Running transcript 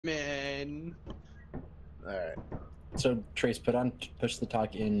Man. Alright. So, Trace, push the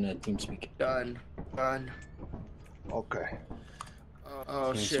talk in TeamSpeak. Done. Done. Okay. Oh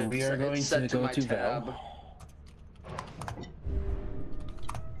Okay, shit. so we are going to go my to tab. Val.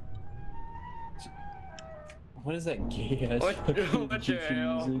 What is that gay ass What fucking the goofy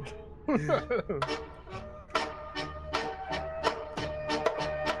hell? music?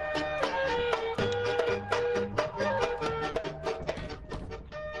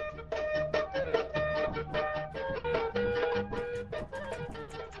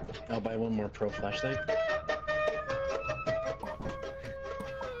 I'll buy one more pro flashlight.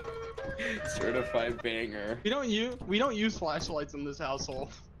 Certified banger. We don't use flashlights in this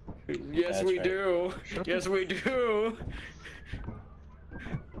household. Yes, That's we right. do. Yes, we do.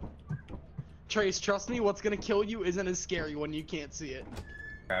 Trace, trust me, what's gonna kill you isn't as scary when you can't see it.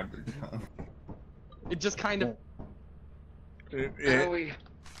 It just kind of. It,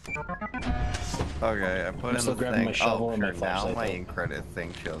 Okay, I put I'm in still the grabbing thing. my shovel Oh, and my sure, now flashlight, my though. in-credit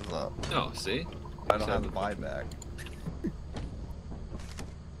thing shows up. Oh, see? I don't have the buyback.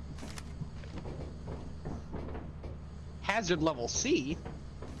 Hazard level C.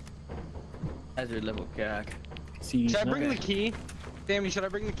 Hazard level cack. See, Should I bring the key? Sammy, should I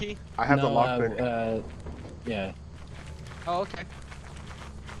bring the key? I have the lockpick. Yeah, Oh, okay.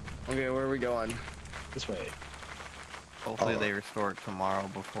 Okay, where are we going? this way. Hopefully they restore it tomorrow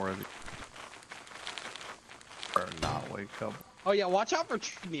before the... Or not wake up. Oh yeah, watch out for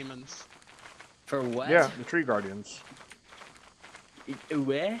demons. For what? Yeah, the tree guardians.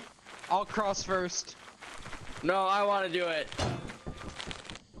 Where? I'll cross first. No, I want to do it.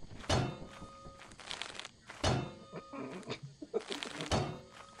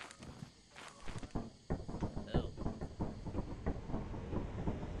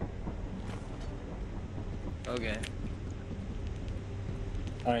 Okay.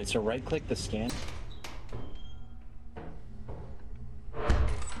 Alright, so right click the scan.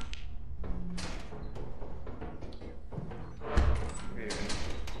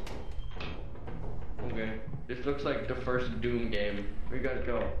 Okay. This looks like the first Doom game. We gotta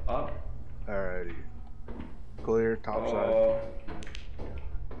go up. Alrighty. Clear, top side. Oh.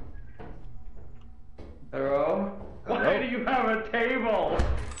 Hello? Hello? Why do you have a table?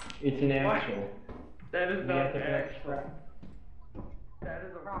 It's an actual. That is You not have to actual. That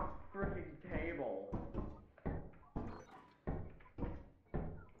is a freaking table.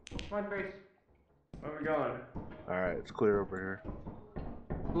 Come on, Grace. Where are we going? Alright, it's clear over here.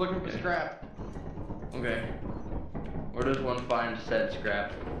 We're looking for scrap. Okay. Where does one find said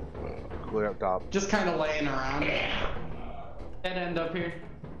scrap? Clear up top. Just kind of laying around. Dead end up here.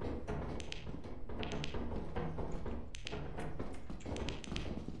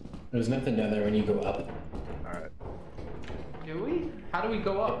 There's nothing down there when you go up. Alright. Do we? How do we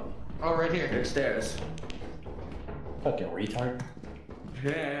go up? Oh, right here. There's stairs. Fucking retard.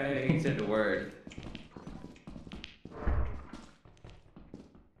 Yeah, he said the word.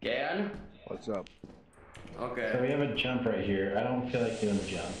 Gan? What's up? So Okay. we have a jump right here. I don't feel like doing the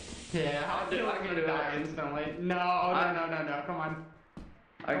jump. Yeah, I feel like I'm gonna die instantly. No, no. Come on.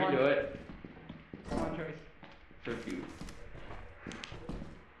 I can do it. Come on, Trace. Frick you.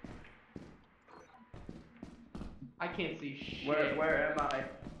 I can't see shit. Where am I?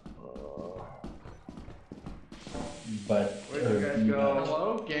 But. Where'd you guys go?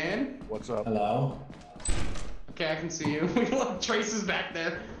 Hello, Gan? What's up? Hello? Okay, I can see you. We left Trace is back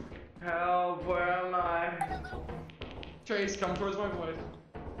there. Help, where am I? Trace, come towards my voice.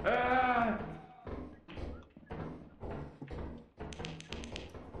 Ah!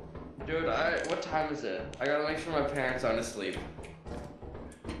 Dude, what time is it? I gotta make sure my parents aren't asleep.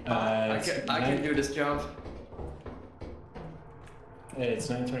 I can do this jump. It's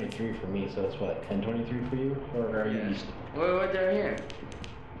 9:23 for me, so it's what, 10:23 for you? Or are you east? Wait, they're here.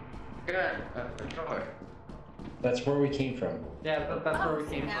 Good. Door. That's where we came from. Yeah, that's where we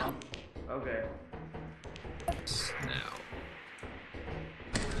came from. Okay. Now.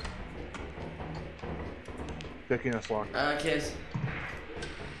 Picking us lock.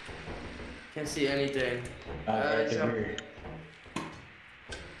 Can't see anything. Right so- here.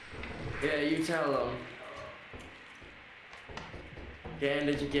 Yeah, you tell them. Dan,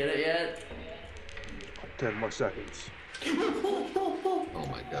 did you get it yet? 10 more seconds. Oh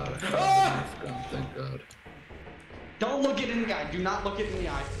my god. Ah! Thank god. Don't look it in the eye. Do not look it in the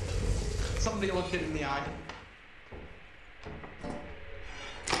eye. Somebody looked it in the eye.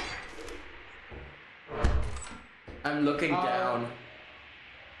 I'm looking down.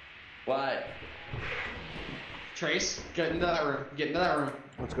 What? Trace, get into that room. Get into that room.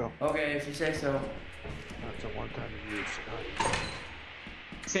 Let's go. Okay, if you say so. That's a one-time use.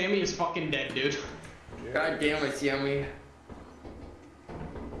 Sammy is fucking dead, dude. God damn it, Sammy.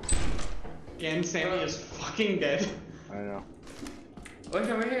 And Sammy is fucking dead. I know. Look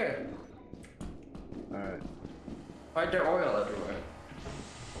over here. Alright. Why'd there oil everywhere?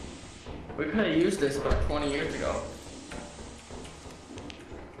 We could have used this about 20 years ago.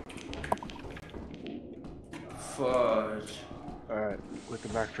 Fudge. Alright, with the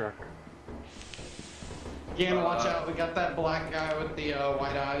backtrack. Again, watch out. We got that black guy with the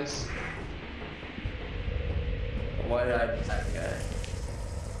white eyes. Why did I that guy?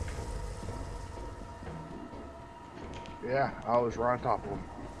 Yeah, I was right on top of him.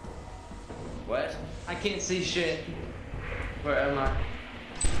 What? I can't see shit. Where am I?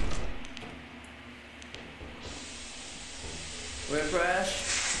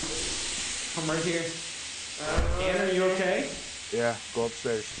 Whiplash? I'm right here. Ian, are you okay? Yeah, go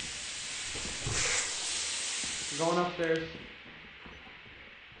upstairs. We're going upstairs.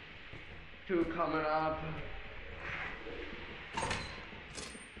 Two coming up.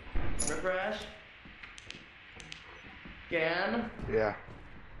 Whiplash? Again? Yeah.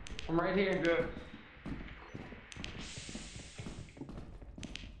 I'm right here. Good.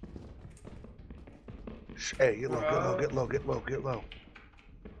 Hey, get low, get low, get low, get low, get low.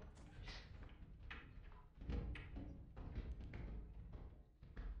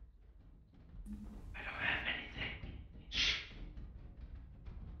 I don't have anything. Shh.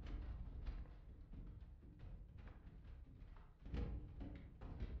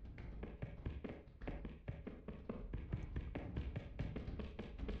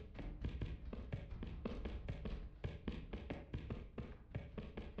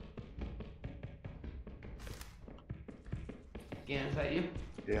 Ian, is that you?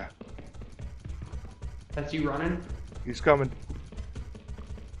 Yeah. That's you running? He's coming.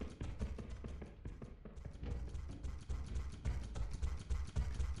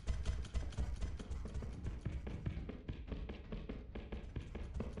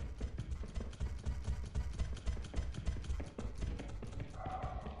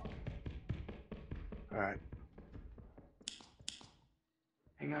 Alright.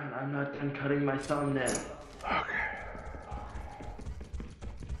 Hang on, I'm not done cutting my thumbnail. Okay.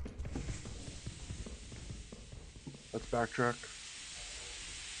 Let's backtrack.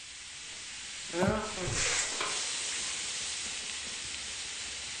 Yeah.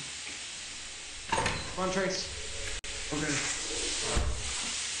 Come on, Trace. Okay.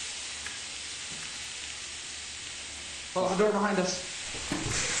 Close the door behind us.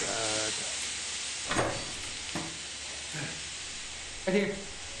 Right here.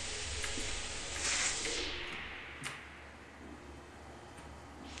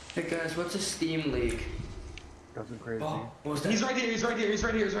 Hey guys, what's a steam leak? Nothing crazy. Oh, what was that? He's right here, he's right here, he's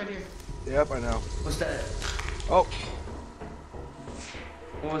right here, he's right here. Yep, I know. What's that? Oh,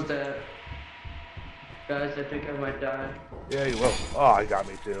 What was that? Guys, I think I might die. yeah, you will. Oh, he got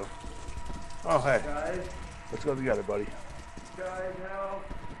me too. Oh, hey. Guys, Let's go together, buddy. guys, help.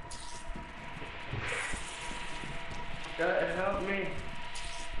 Guys, help me.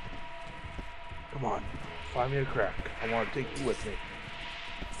 Come on. Find me a crack. I want to take you with me.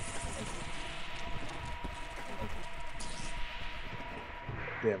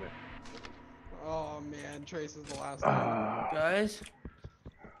 Damn it. Oh man, Trace is the last Guys?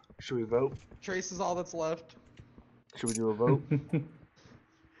 Should we vote? Trace is all that's left. Should we do a vote?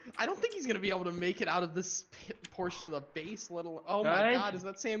 I don't think he's gonna be able to make it out of this portion of the base, let alone. Oh my Guys? god, is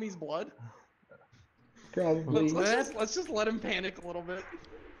that Sammy's blood? Probably. Let's just let him panic a little bit.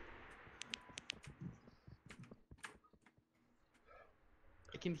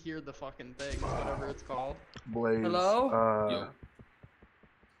 I can hear the fucking thing, whatever it's called. Blaze. Hello? Yo.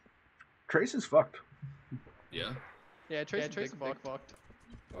 Trace is fucked. Yeah. Yeah, Trace is big fucked.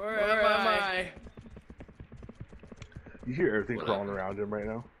 Where am I? You hear everything What crawling happened? around him right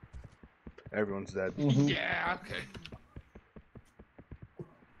now? Everyone's dead. Yeah.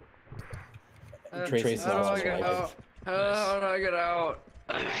 Okay. Trace is How do I also get alive. out? How do I get out?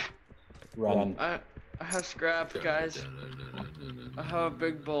 Run. I have scrap, guys. I have a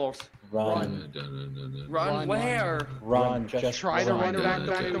big bolt. Run. Run where? Run. Just Try to run run.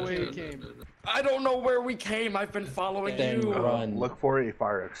 back the way you came. I don't know where we came. I've been following Then you. run. Look for a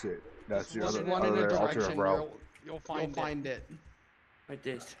fire exit. That's the Just other, run in a alternate direction, route. you'll find it. Like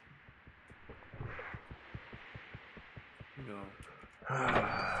this. No.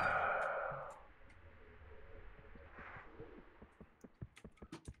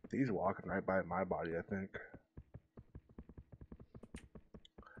 He's walking right by my body, I think.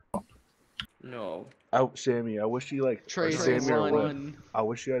 No. Oh, Sammy, I wish you like Trace, Sammy or Will, run. I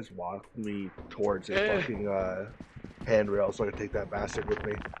wish you guys walked me towards a fucking handrail so I can take that bastard with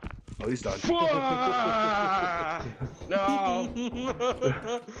me. Oh, he's done. No.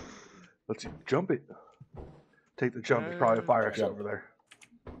 Let's see. Jump it. Take the jump. There's probably a fire exit over there.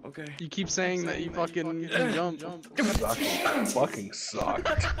 Okay. You keep saying that you fucking can jump. Fucking sucked.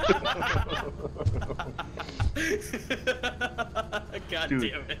 God Dude,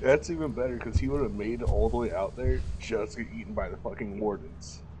 damn it. that's even better because he would have made it all the way out there just to get eaten by the fucking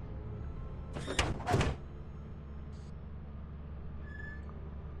wardens.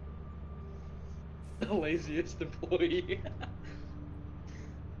 The laziest employee.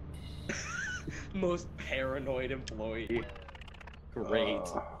 Most paranoid employee. Great.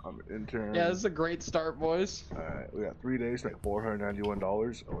 I'm an intern. Yeah, this is a great start, boys. Alright, we got 3 days to make $491. Oh,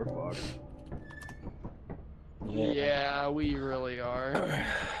 we're fucked. Yeah, we really are.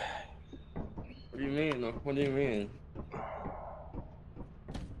 What do you mean? What do you mean?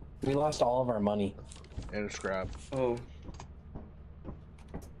 We lost all of our money. And a scrap. Oh.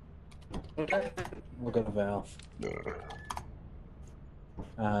 We'll go to Val.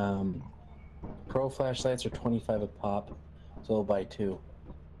 Pro flashlights are 25 a pop, so we'll buy 2.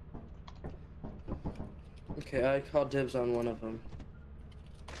 Okay, I called dibs on one of them.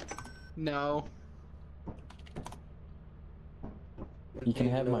 No. You can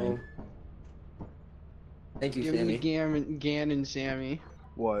have mine. Thank you, Give me Sammy. Gan and Sammy.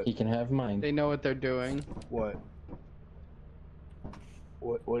 What? You can have mine. They know what they're doing. What?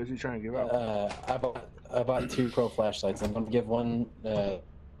 What is he trying to give out? I bought 2 pro flashlights. I'm gonna give one. I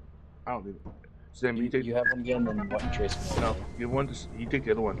don't need it. Sam, you take. You have one again, then one trace. No, give one to. You take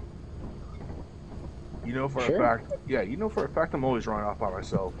the other one. You know for Sure. a fact. Yeah, you know for a fact I'm always running off by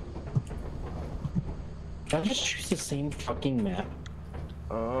myself. Can I just choose the same fucking map?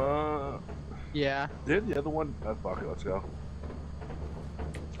 Yeah. Did the other one? Fuck it, let's go.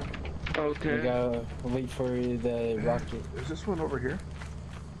 Okay. We go wait for the rocket. Is this one over here?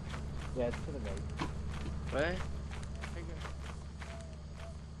 Yeah, it's to the right. What?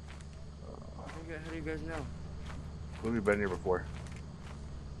 How do you guys know? We've been here before.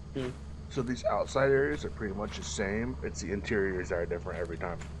 Hmm. So these outside areas are pretty much the same. It's the interiors that are different every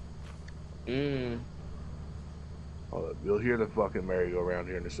time. Hold up. You'll hear the fucking merry-go-round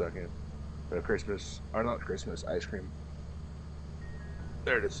here in a second. The Christmas, or not Christmas, ice cream.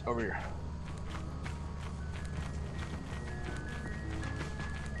 There it is, over here.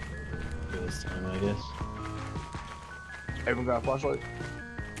 This time, I guess. Everyone got a flashlight?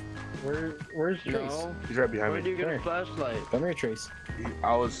 Where's Trace? No. He's right behind Where do me. you get a flashlight? Come here, Trace.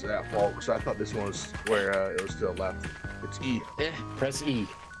 I was at fault because I thought this one was where it was still left. It's E. Press E.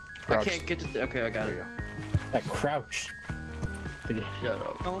 I Crouch. can't get to the. Okay, I got There it. you That crouch. Shut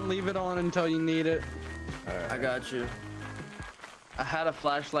up. Don't leave it on until you need it. go. I got you. I had a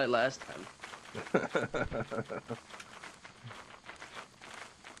flashlight last time.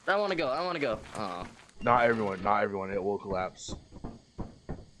 I want to go. I want to go. Aw. Not everyone. It will collapse.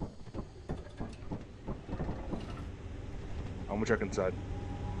 I'm gonna check inside.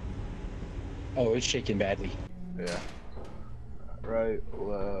 Oh, it's shaking badly. Yeah. Right,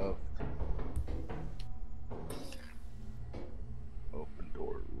 left. Open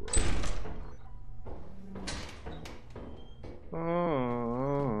door right.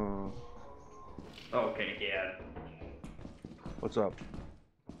 Oh. Okay, yeah. What's up?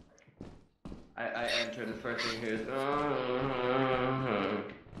 I entered the first thing here is.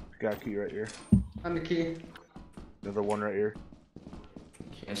 Got a key right here. On the key. Another one right here.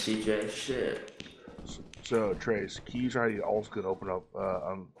 Can't see Jay shit. So Trace, keys are also gonna open up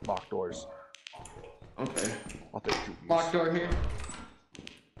unlock doors. Okay. I'll take 2 keys. Lock door here.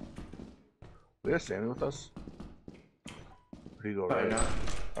 We have Sammy with us. Where do you go Probably right? not.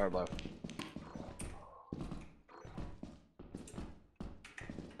 Or left?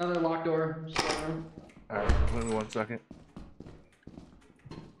 Another lock door. Alright, give me 1 second.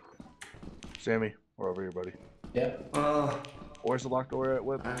 Sammy, we're over here, buddy. Yep. Where's the locked door at,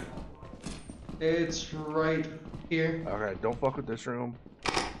 Whip? It's right here. Okay, don't fuck with this room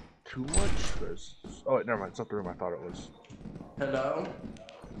too much. There's... Oh, wait, never mind. It's not the room I thought it was. Hello?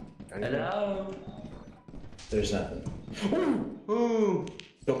 Anything? Hello? There's nothing. Ooh.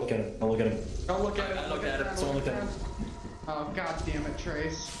 Don't look at him. Don't look at him. Don't look at it. Look at it. Someone look at him. Oh, god damn it,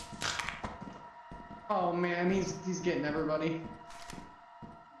 Trace. Oh man, he's getting everybody.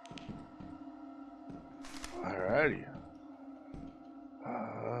 Alrighty.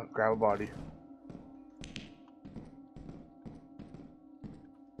 Grab a body.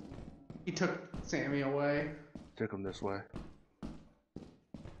 He took Sammy away. Take him this way.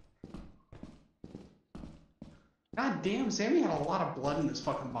 God damn, Sammy had a lot of blood in his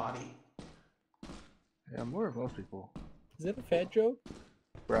fucking body. Yeah, more of most people. Is that a fat joke?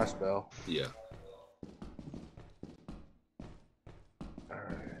 Brass bell. Yeah.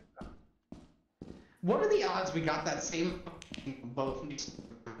 Alright. What are the odds we got that same both?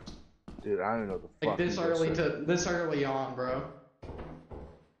 Dude, I don't know the fuck. Like this early on, bro.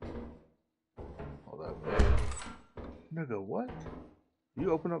 Hold up. Nigga, what?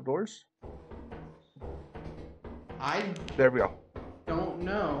 You open up doors? I There we go. don't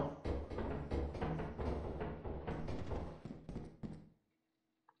know.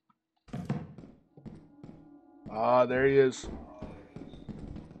 Ah, there he is.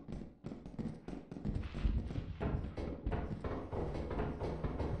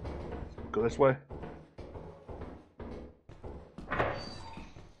 Go this way.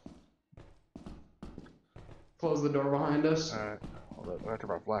 Close the door behind us. Alright. Hold up. I have to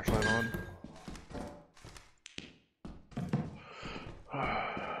turn my flashlight on.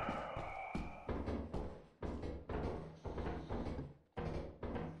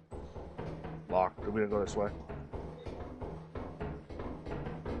 Locked. Are we gonna go this way?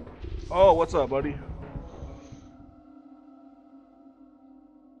 Oh, what's up, buddy?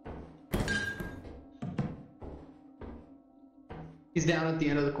 He's down at the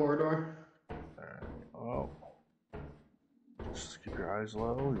end of the corridor. Alright. Oh. Just keep your eyes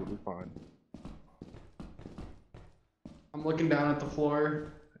low. You'll be fine. I'm looking down at the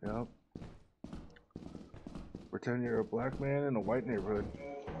floor. Yep. Pretend you're a black man in a white neighborhood.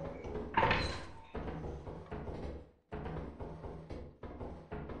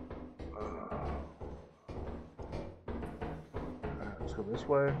 Let's go this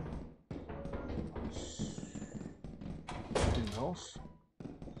way. Anything else?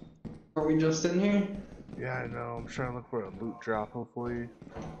 Are we just in here? Yeah, I know. I'm trying to look for a loot drop, hopefully.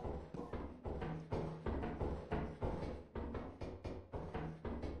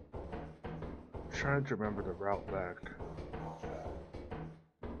 Trying to remember the route back.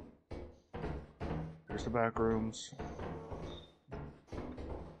 There's the back rooms.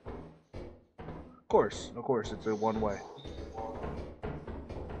 Of course, it's a one way.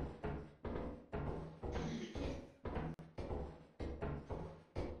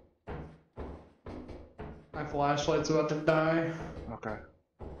 My flashlight's about to die. Okay.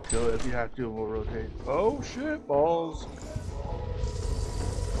 Kill it if you have to, and we'll rotate. Oh shit, balls.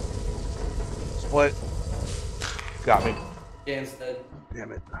 Split. Got me. Dan's dead.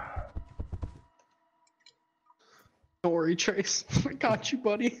 Damn it. Don't worry, Trace. I got you,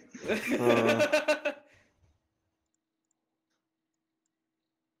 buddy.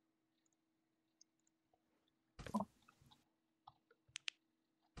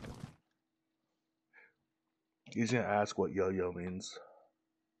 He's gonna ask what yo-yo means.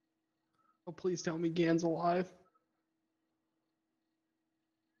 Oh, please tell me Gan's alive.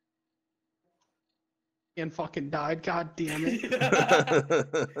 Gan fucking died. God damn it.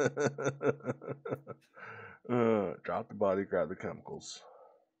 Drop the body, grab the chemicals.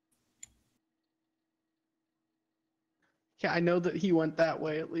 Yeah, I know that he went that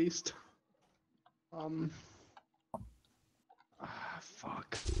way at least.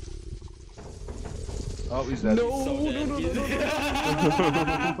 Fuck. Oh, he's dead. No, So dead.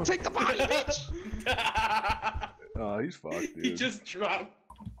 no. Take the body, bitch. Oh, he's fucked, dude. He just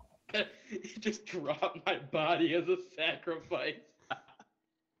dropped my body as a sacrifice.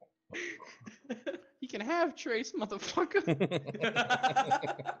 You can have Trace, motherfucker.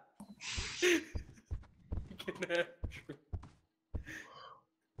 You can have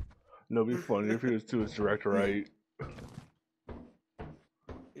No, it'd be funny if he was to his direct right.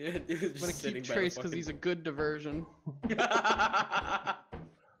 Yeah, he was I'm gonna just keep Trace because he's a good diversion.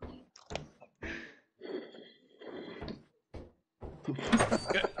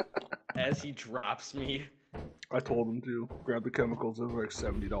 As he drops me. I told him to grab the chemicals. It was like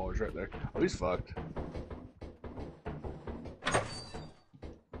 $70 right there. Oh, he's fucked.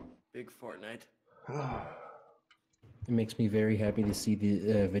 Big Fortnite. It makes me very happy to see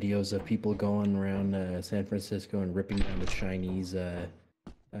the videos of people going around San Francisco and ripping down the Chinese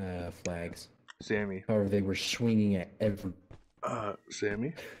flags. Sammy. However, they were swinging at every.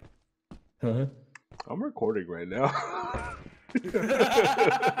 Sammy? Huh? I'm recording right now. Oh,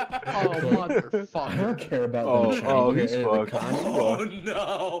 motherfucker. I don't care about them oh, Chinese. he's fucked. Oh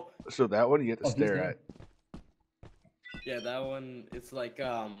no! So that one you get to Oh, stare he's at. Yeah, that one, it's like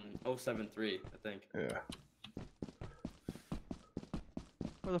 073, I think. Yeah.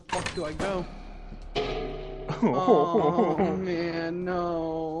 Where the fuck do I go? Oh, man,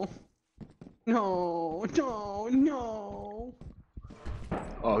 no. No.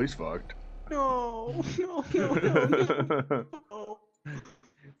 Oh, he's fucked. No.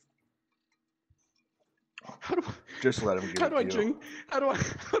 How do I? Just let him give How it do I to you. drink? How do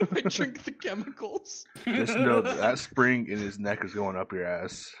I drink the chemicals? Just know that spring in his neck is going up your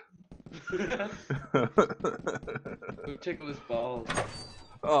ass. Tickle his balls.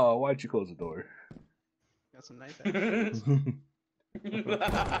 Oh, why'd you close the door? Got some nice ass.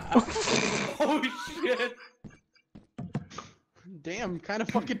 Oh shit! Damn, kind of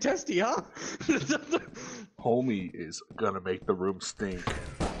fucking testy, huh? Homie is gonna make the room stink.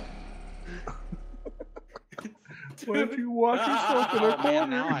 Why'd you walk yourself in a Oh corner? man,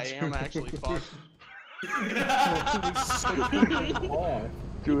 now I am actually fucked.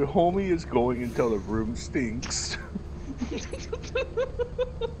 Dude, homie is going until the room stinks.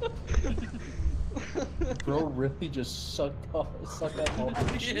 Bro really just sucked up all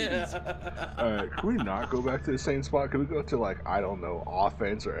the cheese. Alright, can we not go back to the same spot? Can we go to, like, I don't know,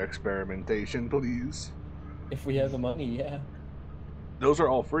 offense or experimentation, please? If we have the money, yeah. Those are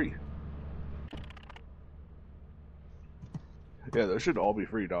all free. Yeah, those should all be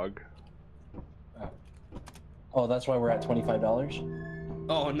free, dog. Oh, that's why we're at $25?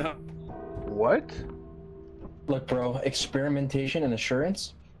 Oh no. What? Look, bro, experimentation and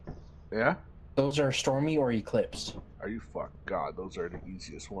assurance, Yeah? those are Stormy or Eclipse. Are you fuck? God, those are the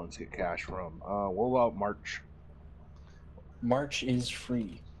easiest ones to get cash from. What about March? March is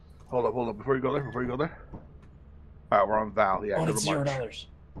free. Hold up, before you go there, Alright, we're on Val. Yeah, Oh, go it's to March.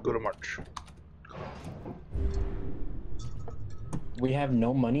 $0. Go to March. We have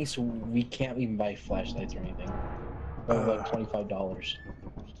no money, so we can't even buy flashlights or anything. We're like $25.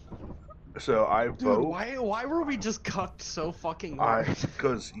 So I Dude, vote. why were we just cucked so fucking hard?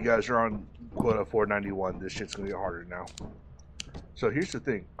 Because you guys are on quota 491. This shit's gonna get harder now. So here's the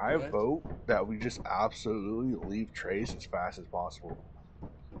thing. I What? vote that we just absolutely leave Trace as fast as possible.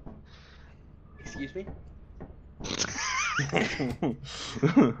 Excuse me?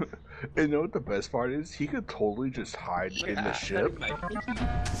 And you know what the best part is? He could totally just hide in the ship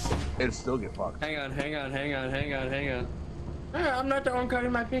and still get fucked. Hang on. I'm not the one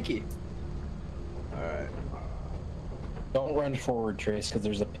cutting my pinky. Alright. Don't run forward, Trace, because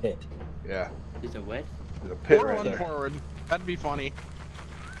there's a pit. Yeah. Is it wet? There's a pit Or right run there. forward. That'd be funny.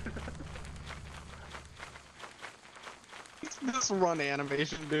 This run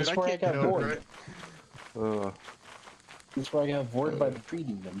animation, dude. That's I where I can't got get over bored. it. That's where I got bored by the tree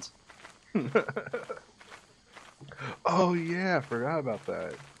demons. Oh yeah, I forgot about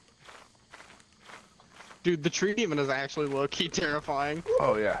that. Dude, the tree demon is actually low-key terrifying.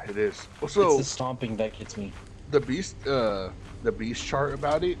 Oh yeah, it is. Well, It's so the stomping that gets me. the beast chart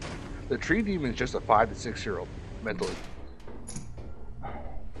about it, the tree demon is just a 5 to 6 year old mentally.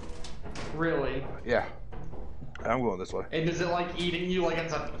 Really? Yeah, I'm going this way. And is it like eating you like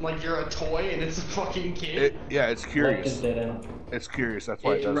like you're a toy and it's a fucking kid? Yeah, it's Left curious. is dead end. It's curious. That's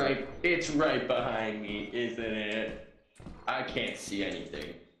why it does it. It's right behind me, isn't it? I can't see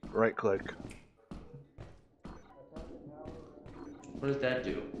anything. Right click. What does that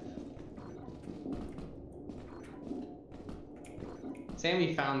do?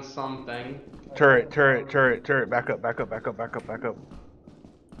 Sammy found something. Turret. Back up.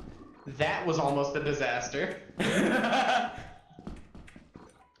 That was almost a disaster.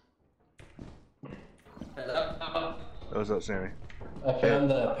 What's up, Sammy? I found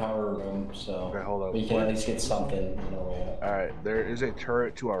the power room, so Okay, hold on. we can at least get something on our way up. Alright, there is a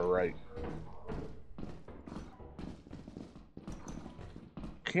turret to our right.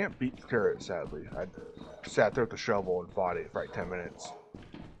 Can't beat the turret, sadly. I sat there with the shovel and fought it for like 10 minutes.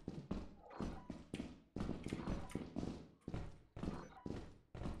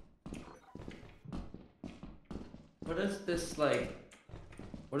 What is this like?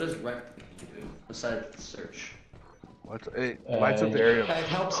 What does rec do besides search? What's it lights up the area. That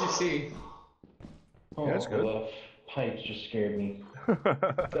helps you see. Oh, Yeah, that's good. the pipes just scared me.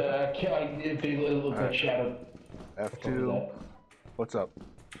 They look like shadow. F2. What's up?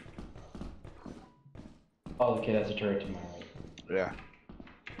 Oh, okay, that's a turret to my right. Yeah.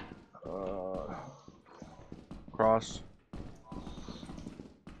 Cross.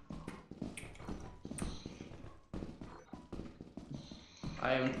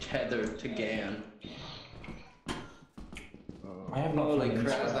 I am tethered to Gan. I have no Holy fucking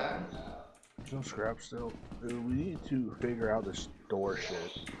crap. scrap. There's no scrap still. Dude, we need to figure out this door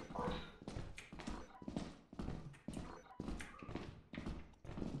shit.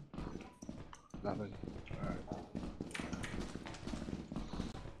 Nothing. Alright.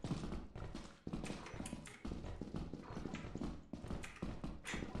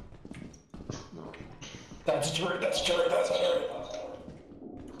 That's a turret, that's a turret, that's a turret.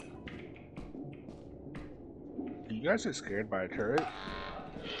 Do you guys get scared by a turret?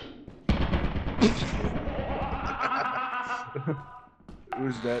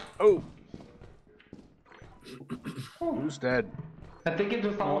 Who's dead? Oh! Who's dead? I think it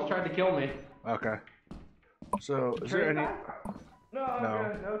just almost tried to kill me. Okay. So, is there any...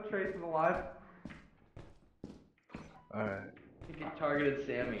 No, no Trace is alive. Alright. I think he targeted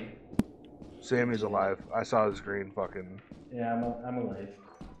Sammy. Sammy's alive. I saw his green fucking... Yeah, I'm alive.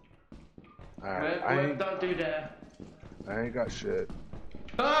 Alright. Don't do that. I ain't got shit.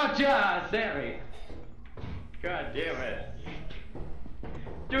 Oh, yeah, Sammy. God damn it.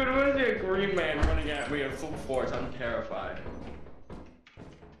 Dude, what is there a green man running at me in full force? I'm terrified.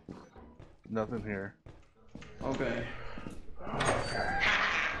 Nothing here. Okay.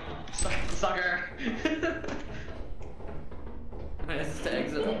 Sucker. Is this the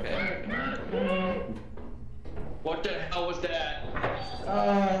exit? Okay. What the hell was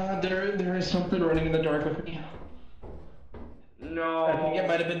that? There is something running in the dark with me. No. I think it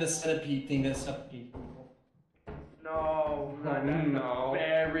might have been the centipede thing that suffocated people. No. No.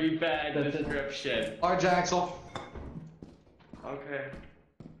 Very bad description. Large Axel. Okay.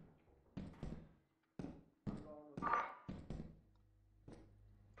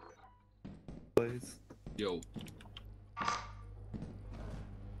 Please. Yo.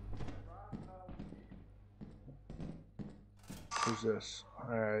 Who's this?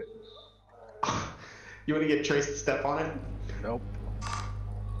 Alright. You want to get Trace to step on it? Nope.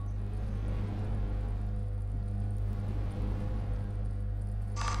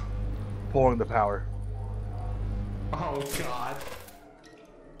 Pulling the power. Oh god.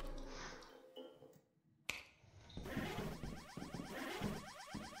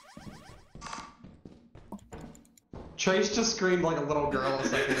 Trace just screamed like a little girl a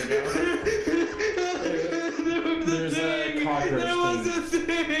second ago. There's a cockroach There was thing. a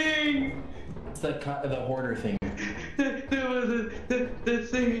thing! It's the hoarder thing. There was the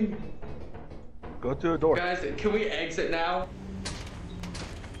thing. Go through the door. Guys, can we exit now?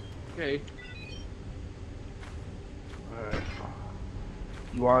 Okay. Alright.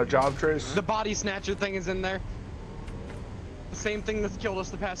 You want a job, Trace? The body snatcher thing is in there. The same thing that's killed us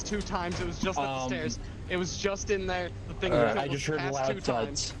the past 2 times. It was just at the stairs. It was just in there. The thing that I killed just us the heard past 2 loud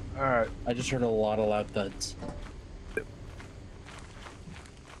times. thuds. Alright. I just heard a lot of loud thuds.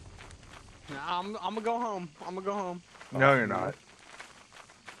 Nah, I'm gonna go home. I'm gonna go home. No, you're not.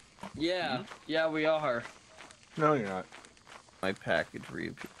 Yeah, we are. No, you're not. My package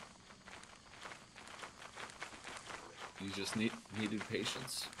reappeared. You just needed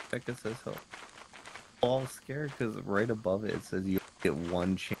patience. Becca says help. Oh, I'm scared because right above it says you get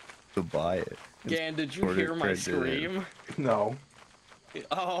 1 chance to buy it. Dan, did you hear my scream? No.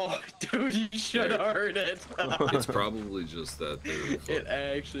 Oh, dude, you should have heard it. It's probably just that their It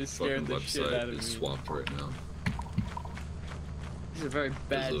actually scared fucking the shit out website of me. is swamped right now. It's a very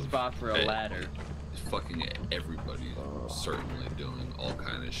bad of- spot for a hey. ladder. Fucking everybody certainly doing all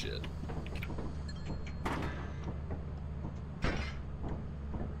kind of shit.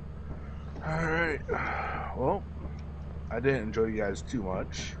 Alright. Well, I didn't enjoy you guys too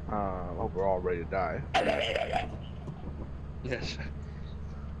much. Hope we're all ready to die. Yes.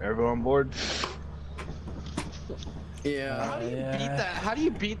 Everyone on board? Yeah. How do you beat that? How do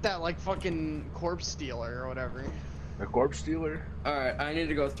you beat that like fucking corpse stealer or whatever? A corpse stealer? Alright, I need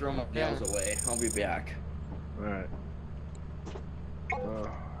to go throw my nails away. I'll be back. Alright.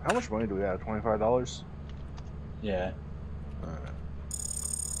 How much money do we have? $25? Yeah. Alright.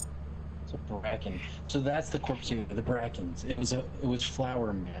 It's a bracken. So that's the corpse here, the brackens. It was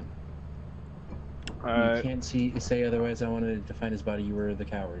Flower Man. You Alright. can't say otherwise. I wanted to find his body. You were the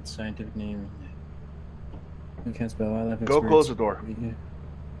coward. Scientific name. You can't spell wildlife. Go experience. close the door. Yeah.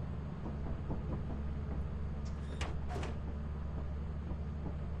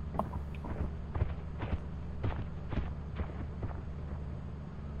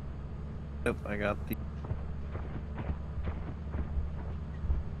 Yep, I got the.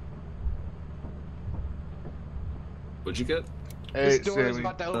 What'd you get? Hey, This door is Sammy.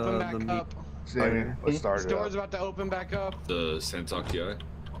 about to open back up. Sammy, let's start This it door up. is about to open back up. The Santok TI?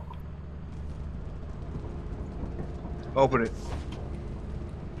 Open it.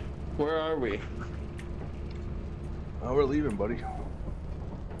 Where are we? Oh, we're leaving, buddy.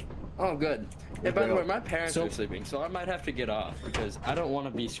 Oh, good. Hey, by the way, my up. parents are sleeping, so I might have to get off because I don't want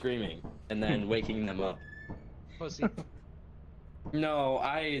to be screaming and then waking them up. Pussy. No,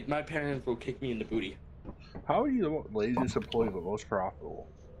 my parents will kick me in the booty. How are you the laziest employee but most profitable?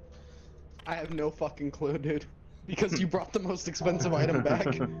 I have no fucking clue, dude. Because you brought the most expensive item back.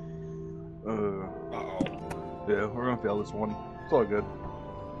 Uh-oh. Yeah, we're gonna fail this one. It's all good.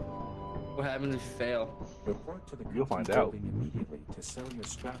 What happens if you fail? Report to the You'll find company out. building immediately to sell your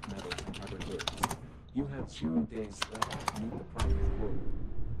scrap metal and other goods. You have 0 days left to meet the profit quota.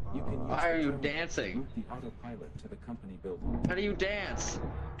 You can use Why are the you terminal to dancing? route the autopilot to the company building. How do you dance?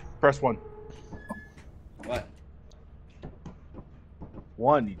 Press 1. What?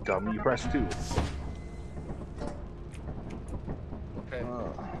 1, you dummy. You press 2. Okay.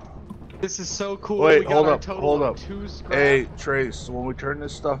 This is so cool. Wait, we got hold our up, total hold of up. 2 scrap. Hey, Trace, when we turn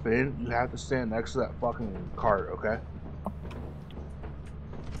this stuff in, you have to stand next to that fucking cart, okay?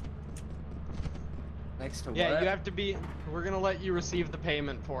 Next to Yeah, what? you have to be. We're gonna let you receive the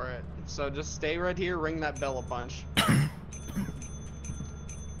payment for it. So just stay right here, ring that bell a bunch.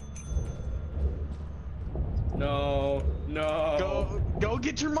 No, no. Go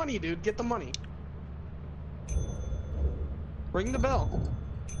get your money, dude. Get the money. Ring the bell.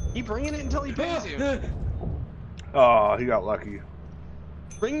 Keep ringing it until he pays you. Oh, he got lucky.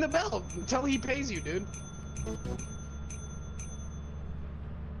 Ring the bell until he pays you, dude.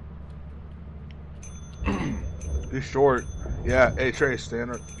 He's short. Yeah, hey Trace,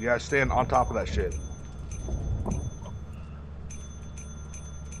 stand on top of that shit.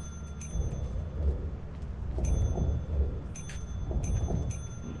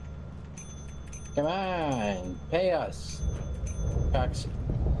 Come on, pay us. Cox.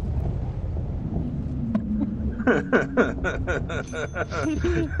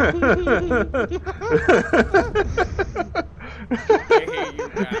 I hate you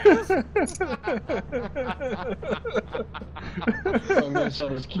guys. I'm gonna sell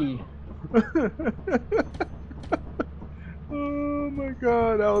his key. Oh my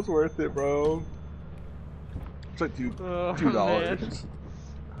god, that was worth it, bro. It's like $2.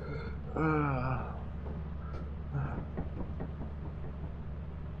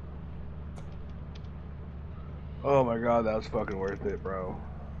 Oh my god, that was fucking worth it, bro.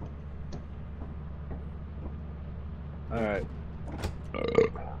 Alright.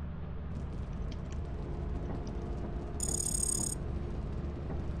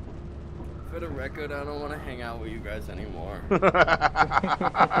 For the record, I don't want to hang out with you guys anymore.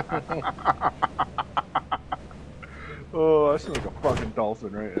 Oh, I sound like a fucking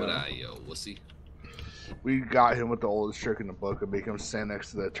dolphin right now. What I, yo, wussy? We got him with the oldest trick in the book and make him stand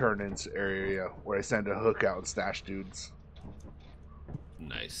next to the turn-ins area where I send a hook out and stash dudes.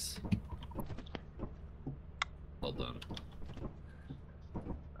 Nice. Well done.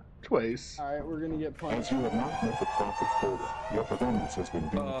 Twice. Alright, we're gonna get punched. As you have not met the profit quota, your performance has been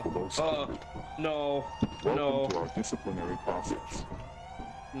deemed below standard. No, Welcome no, to our disciplinary process.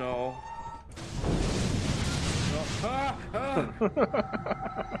 no. Ah,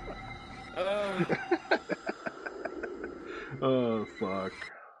 Oh, fuck.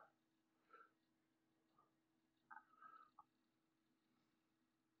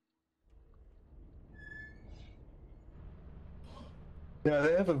 Yeah,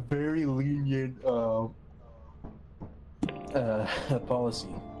 they have a very lenient policy.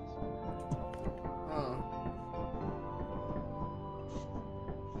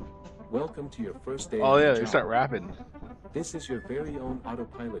 Welcome to your first day. Oh on yeah, the they job. start rapping. This is your very own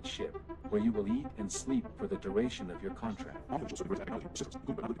autopilot ship, where you will eat and sleep for the duration of your contract.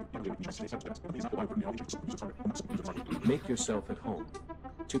 Make yourself at home.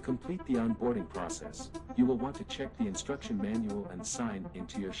 To complete the onboarding process, you will want to check the instruction manual and sign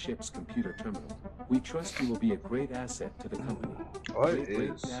into your ship's computer terminal. We trust you will be a great asset to the company. What Great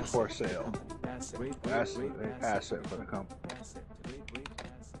is asset for to the sale? company. Asset Asset for the company. Asset to the great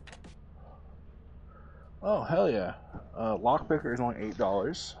asset. Oh hell yeah! Lockpicker is only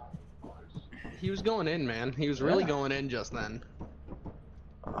 $8. He was going in, man. He was really Yeah. going in just then.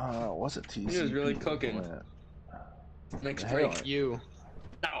 What's a TC? He was really cooking. Next Hell break. yeah. You.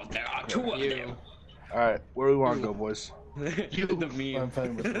 No, there are two of You. them. All right, where do we want to go, boys? You the meme. I'm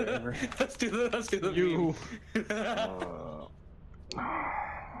fine with whatever. Let's do the You. meme.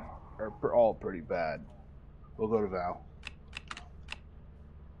 Are all pretty bad. We'll go to Val.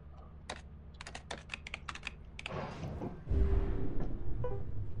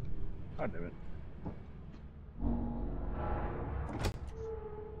 God damn it.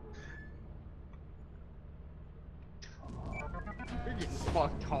 You're getting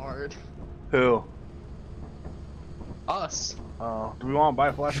fucked hard. Who? Us. Do we want to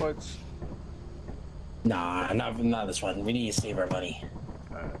buy flashlights? Nah, not this one. We need to save our money.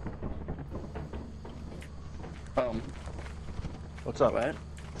 What's up? What?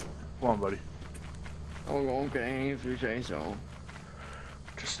 Come on, buddy. Oh, okay, if you say so.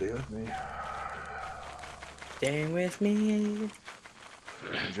 Just stay with me. Stay with me.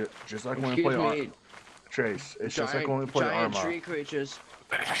 Just like when we Excuse play me. Trace, it's just like when we play giant Arma. tree creatures.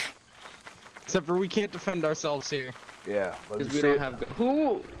 Except for we can't defend ourselves here. Yeah. Because we don't have.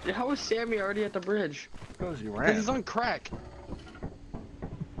 Who? How is Sammy already at the bridge? Because you Because ran. he's on crack.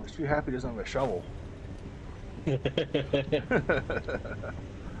 Just be happy he doesn't have a shovel. Let's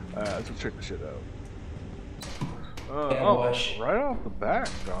go check the shit out. Right off the back,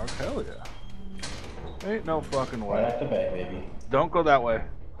 dog. Hell yeah. Ain't no fucking way. Right off the bat, baby. Don't go that way.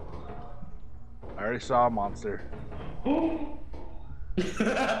 I already saw a monster.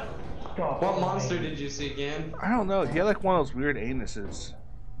 What monster did you see again? I don't know. He had like one of those weird anuses.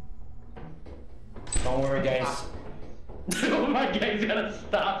 Don't worry, guys. Oh my god, he's got a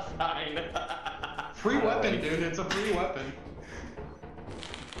stop sign. Free weapon, dude. It's a free weapon.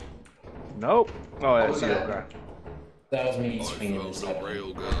 Nope. Oh, that's was you. that? Okay. That was me I swinging this found a weapon.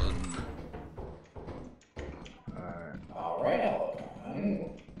 railgun. Alright.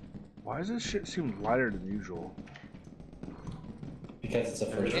 Alright. Why does this shit seem lighter than usual? Because it's a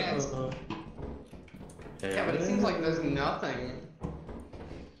first Yeah, round. yeah, but it seems like there's nothing.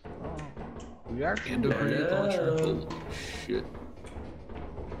 We actually. And a grenade launcher. Holy shit.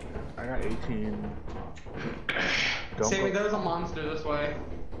 I got 18. Don't Sammy, go- there's a monster this way.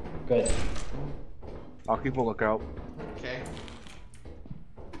 Good. I'll keep a lookout. Okay.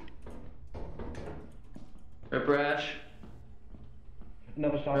 Rip Rash.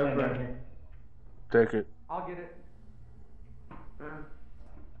 Another shotgun down here. Take it. I'll get it.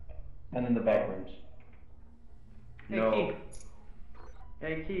 And then the back rooms. No.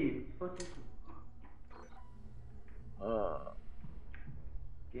 Hey, Keith.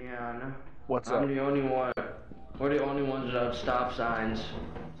 Yeah, What's I'm up? the only one. We're the only ones that have stop signs.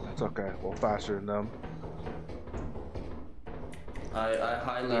 That's okay. We're faster than them. I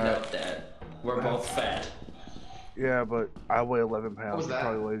highly doubt that. We're both fat. Yeah, but I weigh 11 pounds. was He that?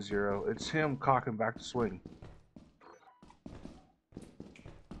 probably weighs 0. It's him cocking back to swing.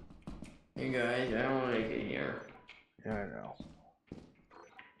 Hey guys, I don't make it here. Yeah, I know.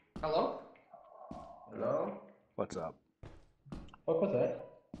 Hello? Hello? What's up? What was that?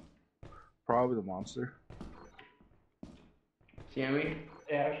 Probably the monster. Sammy?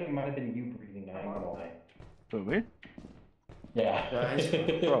 It actually might have been you breathing, I ain't gonna lie. Who, me? Yeah. Guys?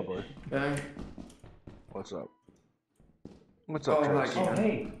 Probably. Yeah. What's up? What's up, Oh, Trace? hi, Oh,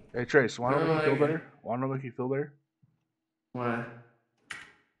 hey. Hey, Trace, wanna Oh, make you feel hi. better? Wanna make you feel better? What?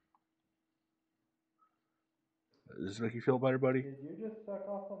 Does this make you feel better, buddy? Did you just suck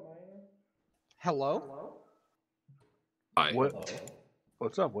off a miner? Hello? Hi. What?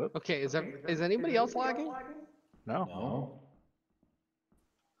 What's up, Whip? Okay, is anybody else lagging? No. No.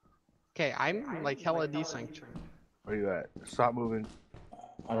 Okay, I'm like hella desynced. Where you at? Stop moving.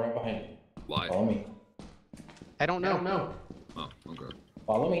 I'm right behind you. Why? Follow me. I don't know. Oh, okay.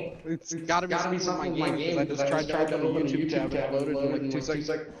 Follow me. It's gotta be something with my game, because I just tried to open a YouTube tab and loaded in like 2 seconds.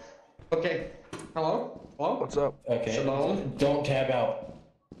 Okay. Hello? Hello? What's up? Okay. Shalom. Don't tab out.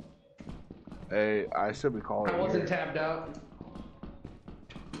 Hey, I said we call it I wasn't here. tabbed out.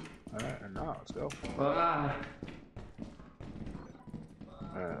 Alright, no, let's go. Ah.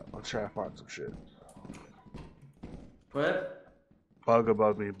 Alright, let's try to find some shit. What? Bug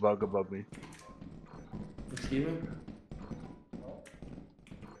above me, bug above me. Excuse me?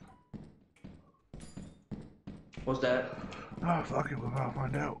 What's that? Oh, fuck it, we'll about to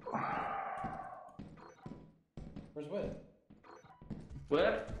find out. Where's Whit?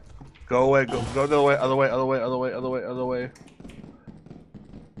 What? Go away, go the other way, other way, other way, other way, other way, other way.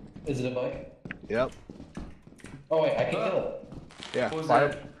 Is it a bug? Yep. Oh wait, I can kill it. Yeah, What was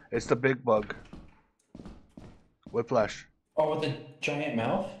fight that? him. It's the big bug. Whiplash. Oh, with the giant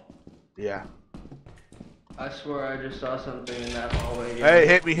mouth? Yeah. I swear I just saw something in that hallway. Again. Hey,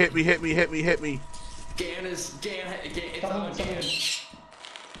 hit me, hit me, hit me, hit me, hit me. Gan, it's on Gan.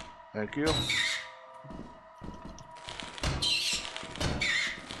 Thank you.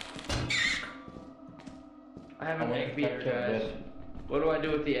 I have an egg beater, guys. What do I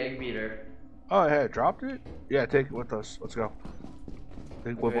do with the egg beater? Oh, hey, dropped it? Yeah, take it with us. Let's go. I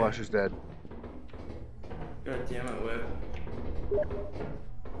think Okay. Whiplash is dead. God damn it, Whip.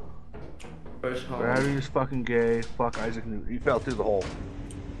 First home. Gravity's fucking gay. Fuck Isaac Newton. He fell through the hole.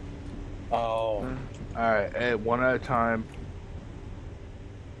 Oh. Alright, hey, one at a time.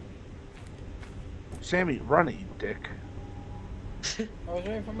 Sammy, run it, you dick. I was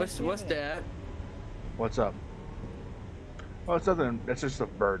waiting for my What's that? What's up? Oh, it's nothing. That's just a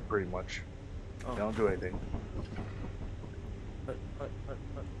bird, pretty much. Oh. They don't do anything.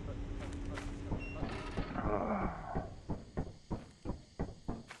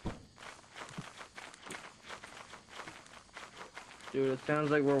 Dude, it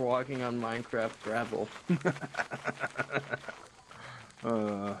sounds like we're walking on Minecraft gravel.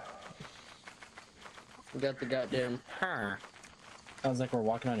 We got the goddamn. Sounds like we're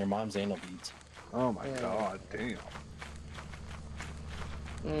walking on your mom's anal beads. Oh my god, damn.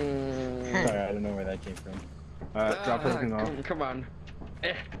 Sorry, I don't know where that came from. Alright, drop everything off. Come on.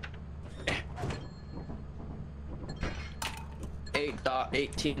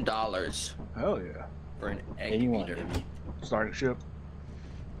 $18 Hell yeah. for an egg 81, beater. baby. Starting ship.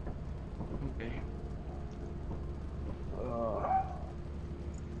 Okay.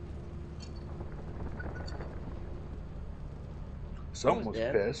 Someone was was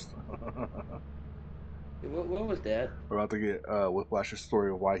that? pissed. What was that? We're about to get Whiplash's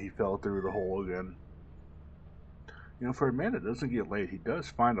story of why he fell through the hole again. You know, for a man that doesn't get laid, he does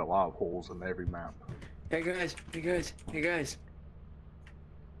find a lot of holes in every map. Hey guys, hey guys, hey guys.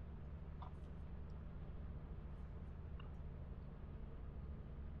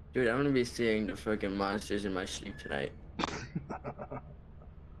 Dude, I'm gonna be seeing the fucking monsters in my sleep tonight.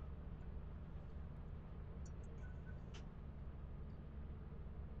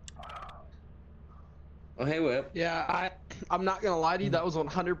 Oh, hey, Whip. Yeah, I'm not gonna lie to you, that was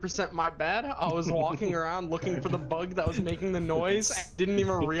 100% my bad. I was walking around looking for the bug that was making the noise. I didn't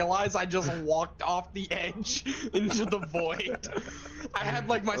even realize I just walked off the edge into the void. I had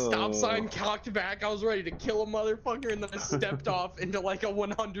like my stop sign cocked back. I was ready to kill a motherfucker, and then I stepped off into like a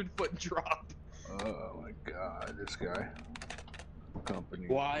 100-foot drop. Oh my god, this guy. Company.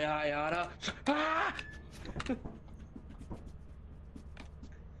 Why I oughta. Ah!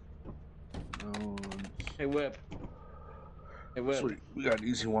 Hey, Whip. Hey, Whip. Sweet, we got an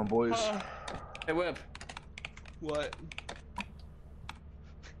easy one, boys. Hey, Whip. What?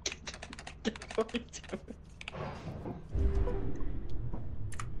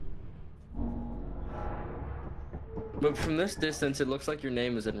 But from this distance, it looks like your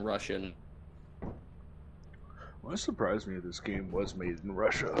name is in Russian. Well, it surprised me this game was made in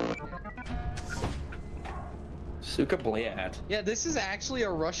Russia. Suka Blayat. Yeah, this is actually a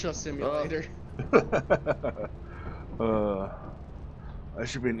Russia simulator. That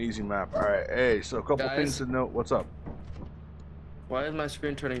should be an easy map. Alright, hey, so a couple Guys. things to note. What's up? Why is my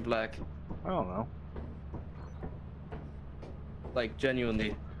screen turning black? I don't know. Like,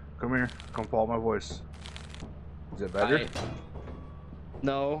 genuinely. Come here. Come follow my voice. Is it better?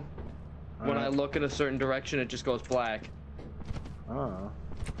 No. When I Alright. look in a certain direction, it just goes black. Oh.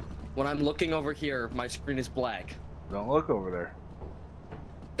 When I'm looking over here, my screen is black. Don't look over there.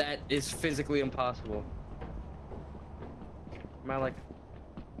 That is physically impossible. Am I like...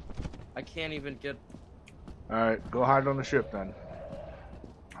 I can't even get... Alright, go hide on the ship then.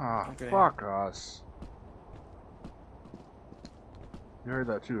 Ah, Okay. fuck us. You heard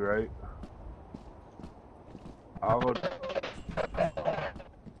that too, right? I'll go...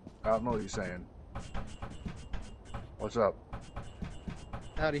 I don't know what you're saying. What's up?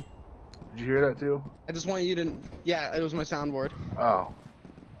 Howdy. Did you hear that too? I just want you to... Yeah, it was my soundboard. Oh.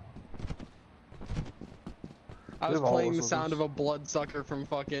 I We was have all playing the whistles. sound of a bloodsucker from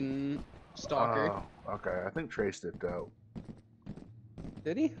fucking Stalker. Oh, okay. I think Trace dipped out.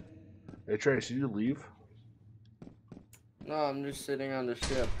 Did he? Hey Trace, did you leave? No, I'm just sitting on the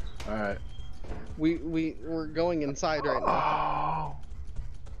ship. Alright. We're going inside right now.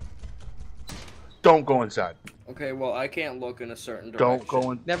 Oh. Don't go inside. Okay, well, I can't look in a certain direction. Don't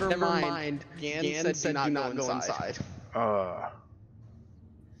go in. Never mind. Gan said do not go inside.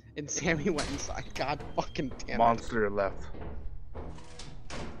 And Sammy went inside. God fucking damn it. Monster left.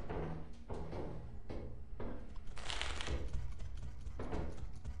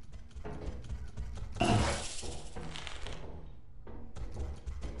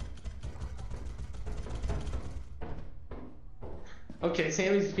 Okay,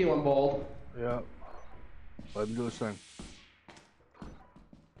 Sammy's feeling bold. Yeah. Let him do his thing.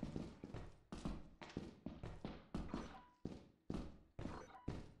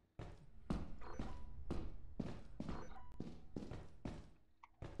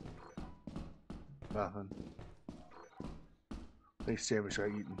 Nothing. I think Sammy's got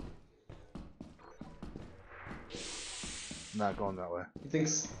eaten. Not going that way. You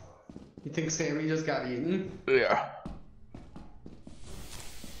think Sammy just got eaten? Yeah.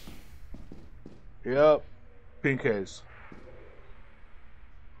 Yep. Pink haze.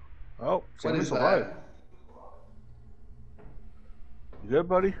 Oh, What Sammy's is alive. that? You good,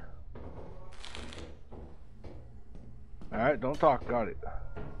 buddy? Alright, don't talk. Got it.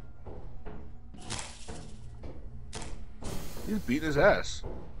 He's beating his ass.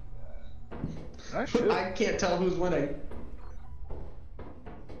 Nice shit. I can't tell who's winning.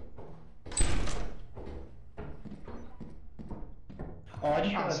 Oh, I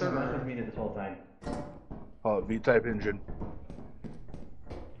just realized server. I must have muted this whole time. Oh, V-type engine.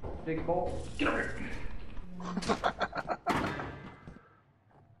 Big bolt. Get over here.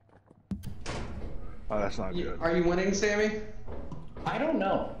 Oh, that's not good. Are you winning, Sammy? I don't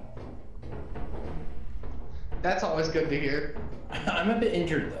know. That's always good to hear. I'm a bit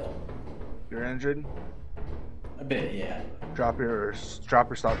injured though. You're injured? A bit, yeah. Drop your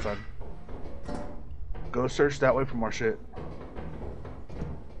stop sign. Go search that way for more shit.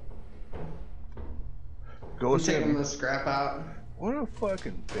 Go I'm see taking him. the scrap out. What a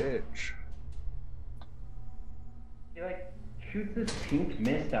fucking bitch. He like shoots this pink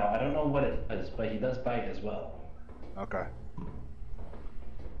mist out. I don't know what it does, but he does bite as well. Okay.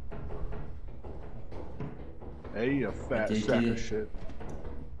 Hey, you fat did sack get of it. shit.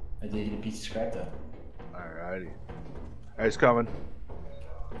 I did get a piece of scrap though. Alrighty. Hey, he's coming.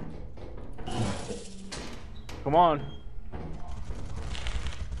 Come on.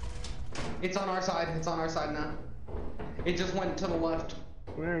 It's on our side. It's on our side now. It just went to the left.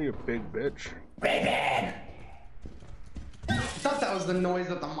 Come here, you big bitch. Raven! I thought that was the noise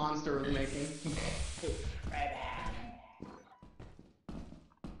that the monster was making.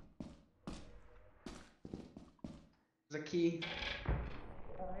 There's a key.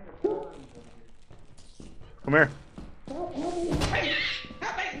 Come here. Hey!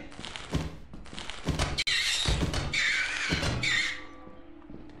 Help me!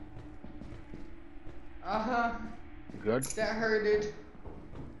 Uh-huh. You good? That hurted.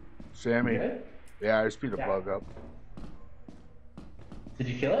 Sammy. Good? Yeah, I just beat a Yeah. bug up. Did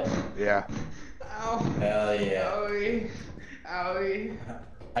you kill it? Yeah. Ow. Hell yeah. Owie. Owie.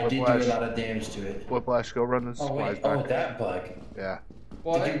 I did do a Whiplash. lot of damage to it. Whiplash, go run the Oh supplies wait, back. oh that bug. Yeah.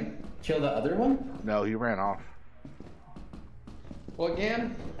 What? Did you kill the other one? No, he ran off. What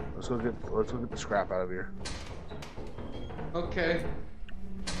again? Let's go get the scrap out of here. Okay.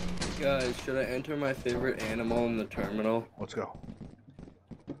 Guys, should I enter my favorite animal in the terminal? Let's go.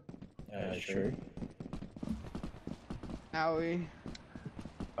 Sure. Owie.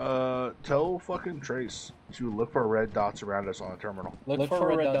 Tell fucking Trace to look for red dots around us on the terminal. Look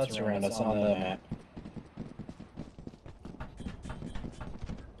for red dots around us on the map.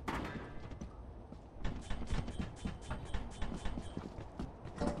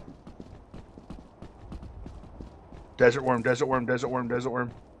 Desert worm, desert worm, desert worm, desert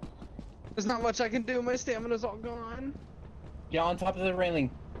worm. There's not much I can do. My stamina's all gone. Yeah, on top of the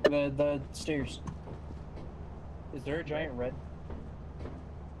railing. The stairs. Is there a giant red?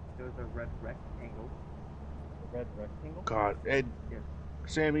 There's a red rectangle. Red rectangle? God, Ed,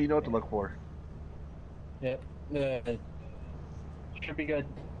 Sammy, you know what to look for. Yep. Should be good.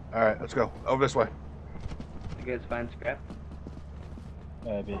 All right, let's go over this way. You guys find scrap?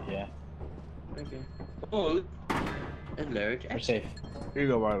 A bit, yeah. Thank you. Oh, hello, We're safe. Here you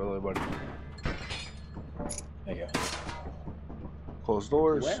go, my little buddy. There you go. Close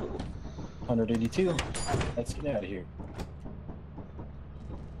doors. well. 182. Let's get out of here.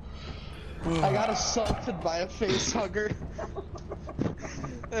 I got assaulted by a face hugger.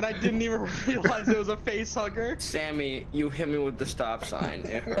 And I didn't even realize it was a face hugger. Sammy, you hit me with the stop sign.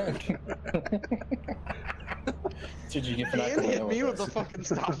 It hurt. Did you get for not Dan going hit me over with the this? fucking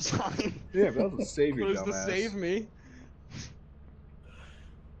stop sign. Yeah, but that was to save It you, was to dumbass. save me.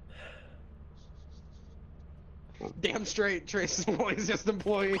 Damn straight, Trace's always just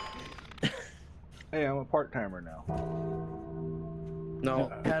employee. Hey, I'm a part-timer now.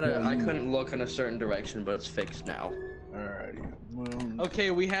 No, I couldn't look in a certain direction, but it's fixed now. Alrighty. Well, Okay,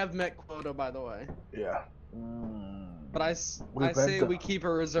 we have met quota, by the way. yeah. But I We've say been we to- keep a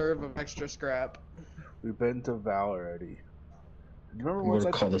reserve of extra scrap. We've been to Val already. Do you remember what We're it's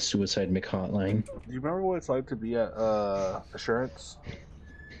like? called the Suicide McHotline. Do you remember what it's like to be at Assurance?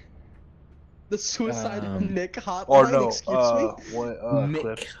 The Suicide Nick hotline, Or no, excuse me? what Mick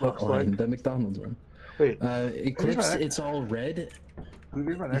Eclipse looks like? Hotline, the McDonald's one. Wait, Eclipse, that? it's all red.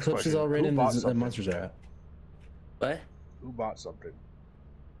 here's my next Eclipse question. is all red Who and bought the something? monsters are out. What? Who bought something?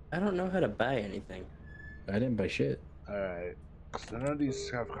 I don't know how to buy anything. I didn't buy shit. Alright. None of these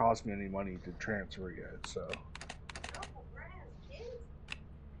have cost me any money to transfer yet, so.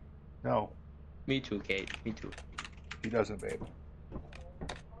 No, Me too, Kate. Me too. he doesn't, babe.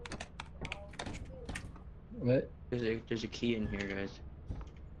 What? There's a key in here, guys.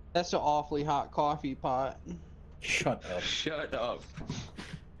 That's an awfully hot coffee pot. Shut up. Shut up.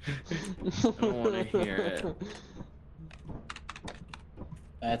 I don't want to hear it.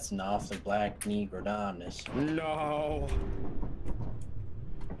 That's an awfully black Negro dominus. No.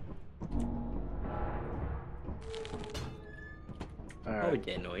 What Alright, was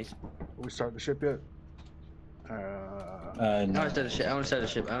that noise? we start the ship yet? I No. want to start a ship. I want to start a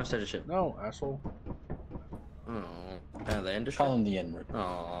ship. I want to start a ship. No, asshole. Oh. The industry? Call him the N-word.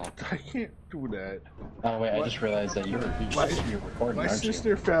 Oh. I can't do that. Oh wait, I What? just realized that you're recording, My aren't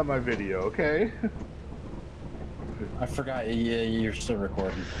sister found my video, okay? you? I forgot. Yeah, you're still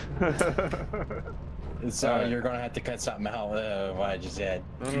recording. So Alright. you're gonna have to cut something out. What I just said.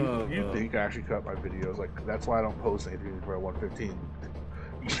 You think I actually cut my videos? Like that's why I don't post anything before 115.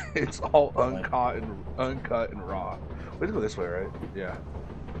 It's all uncut and raw. We have to go this way, right? Yeah.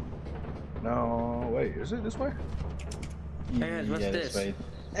 No, wait, is it this way? Hey guys, what's this? Way.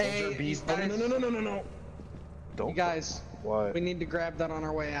 Hey, Those are bees. guys, No. Don't. you guys, What? we need to grab that on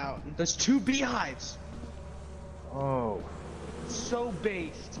our way out. There's 2 beehives. Oh. So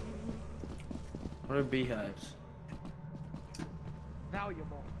based. What are beehives?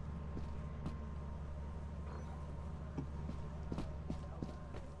 Valuable.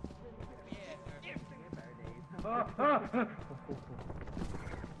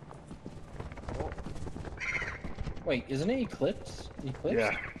 Wait, isn't it Eclipse? Eclipse?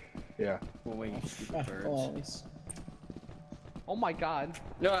 Yeah. Yeah. Well, wait, you stupid birds. Well, it's... Oh my god.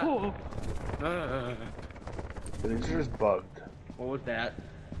 No. These are just bugged. What was that?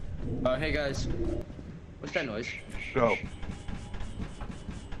 Hey guys. What's that noise? Go.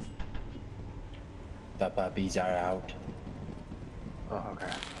 The puppies are out. Oh,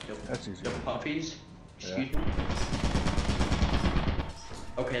 okay. That's easy. The puppies? Yeah. Excuse me?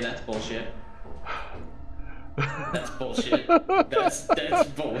 Okay, that's bullshit. That's bullshit. That's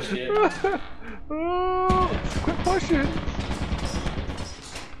bullshit. Oh, quit pushing.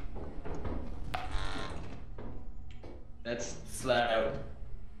 That's flat out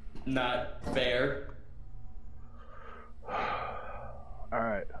not fair.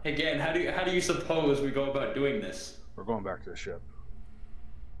 Alright, Again, how do you suppose we go about doing this? we're going back to the ship.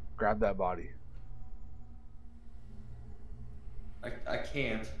 Grab that body. I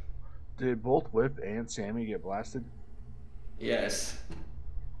can't. Did both Whip and Sammy get blasted? Yes.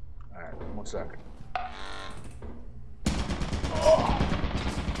 Alright, 1 sec.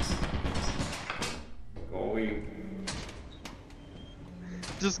 Oh, we.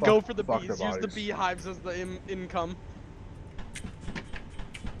 Just Fuck- go for the fuck bees. the Use the bodies. beehives as the income.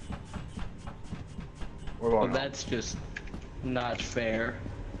 We're Well, going. that's just not fair.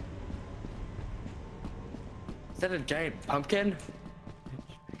 Is that a giant pumpkin?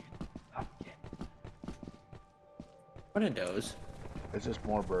 What are those? It's just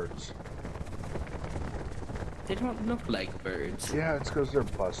more birds. They don't look like birds. Yeah, it's because they're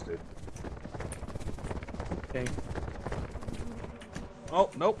busted. Okay. Oh,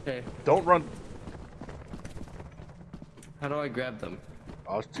 nope. Okay. Don't run. How do I grab them?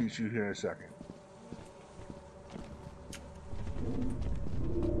 I'll teach you here in a second.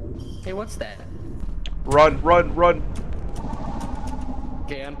 Hey, what's that? Run, run, run.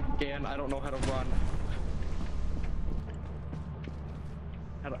 Gan, I don't know how to run.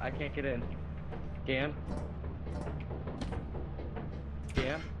 I can't get in. Gan?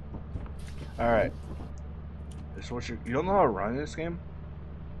 Alright. This is what you don't know how to run in this game?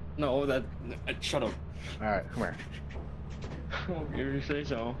 No, shut up. Alright, come here. If you say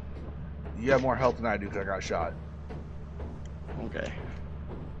so. You have more health than I do because I got shot. Okay.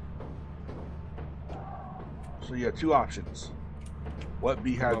 So you have 2 options. What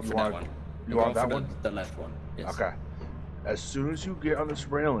beehive Go you for want? that one. You Go want that for one? The left one. Yes. Okay. As soon as you get on this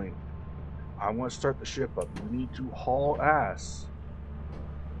railing, I'm gonna start the ship up. You need to haul ass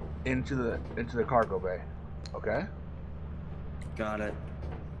into the cargo bay. Okay? Got it.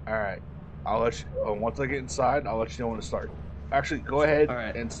 Alright. I'll let you once I get inside, I'll let you know when to start. Actually, go ahead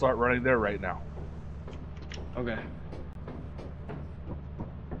Alright. and start running there right now. Okay.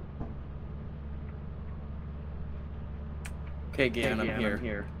 Okay, Gan, I'm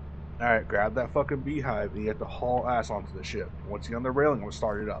here. Alright, grab that fucking beehive and you have to haul ass onto the ship. Once you're on the railing, I'm gonna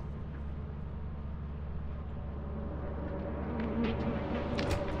start it up.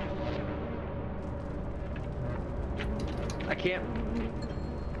 I can't.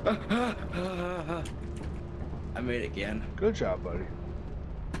 I made it, Gan. Good job, buddy.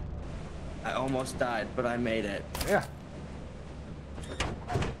 I almost died, but I made it. Yeah.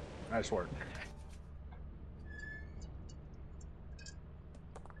 Nice work.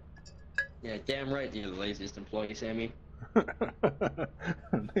 Yeah, damn right you're the laziest employee, Sammy.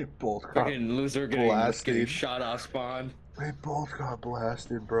 They both got Fucking loser getting blasted. shot off spawn. They both got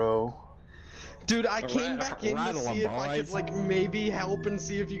blasted, bro. Dude, I came back in to rattle 'em, see if I could boys. like maybe help and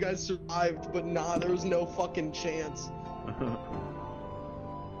see if you guys survived, but nah, there was no fucking chance.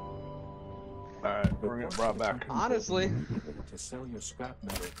 Alright, we're getting brought back. Honestly, To sell your scrap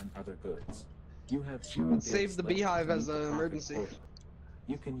metal and other goods. You have fewer days save the left beehive to as meet an the profit emergency. quota.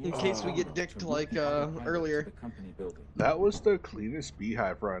 You can In case we get dicked like earlier. The company building. That was the cleanest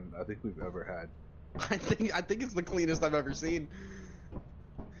beehive run I think we've ever had. I think it's the cleanest I've ever seen.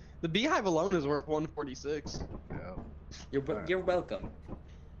 The beehive alone is worth 146. Yeah. You're welcome.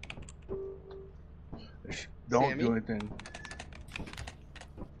 Don't Sammy? do anything.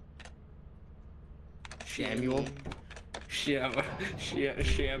 Samuel. Samuel.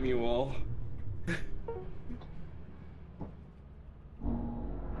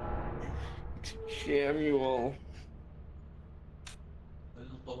 Samuel.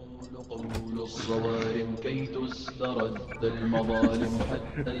 قول الصوارم كي تسترد المظالم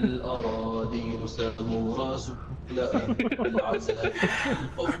حتى الأراضي ساموا رسولا العزاء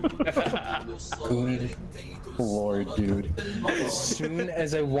Lord, dude. As soon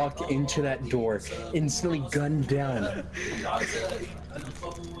as I walked into that door, instantly gunned down.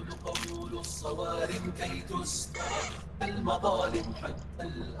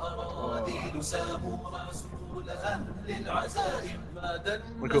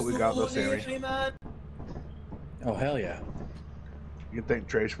 Look what we got though, Sammy. Oh, hell yeah. You can thank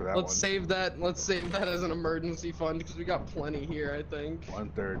Trace for that Let's one. save that. Let's save that as an emergency fund because we got plenty here. I think.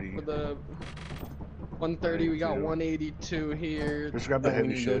 130. For the 130, we got 182 here. Just grab the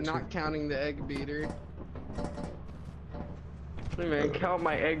heavy shit. Not counting the egg beater. Hey man, count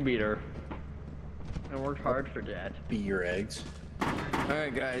my egg beater. I worked hard for that. Beat your eggs.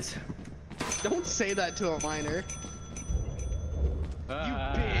 Alright, guys. Don't say that to a minor. You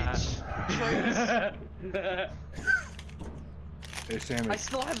bitch. Hey, Sammy. I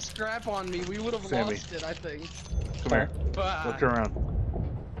still have scrap on me. We would have Sammy. lost it, I think. Come here. Bah. Look around.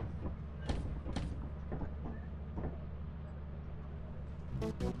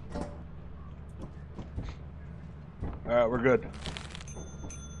 Alright, we're good.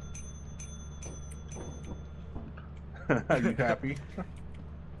 Are you happy?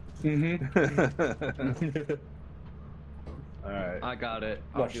 Mm-hmm. Alright. I got it.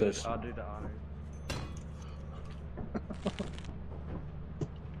 Watch this. I'll do the honors.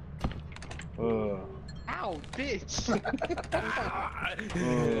 Ow, bitch.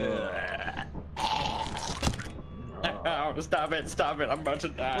 Oh, stop it, I'm about to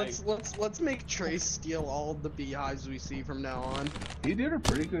die. Let's make Trace steal all the beehives we see from now on. He did a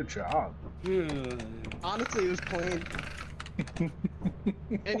pretty good job. Honestly, it was plain.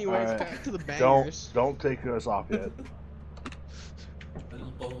 Anyways, Alright. back to the bangers. Don't take us off yet.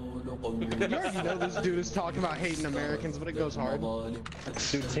 You already know this dude is talking about hating Americans, but it goes hard. Dude,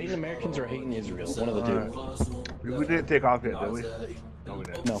 it's hating Americans or hating Israel. One of the two. We didn't take off yet, did we? No, we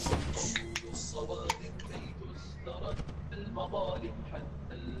didn't. No.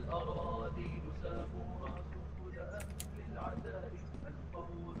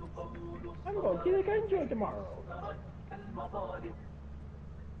 I'm gonna get a gun tomorrow.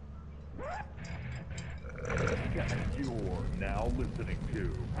 You're now listening to.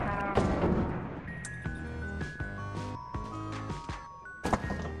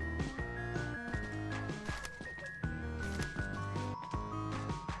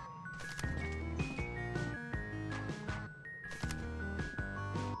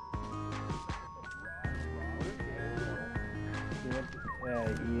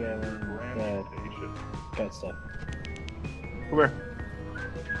 Got stuff. Come here.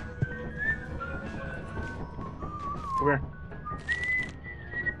 Come here.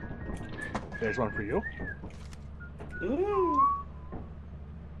 There's one for you. There's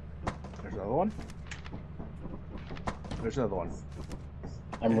another one. There's another one.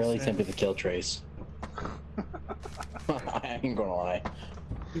 I'm really tempted to kill Trace. I ain't gonna lie.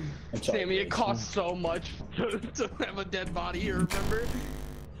 I'm sorry, Sammy, it Trace. costs so much to have a dead body here, remember?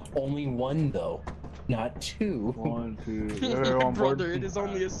 Only one though, not two. 1, 2. They're on board. Brother, it is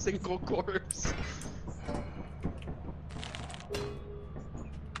only a single corpse.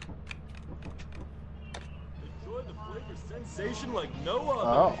 Enjoy the flavor sensation like no other.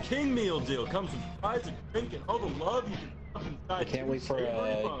 Oh. King Meal Deal comes with fries and drink and all the love you can stuff inside. I can't wait for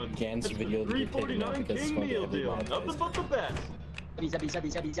Gan's video to get taken out $3.49 because it's King going to Meal be Deal. Nothing monetized. but the best.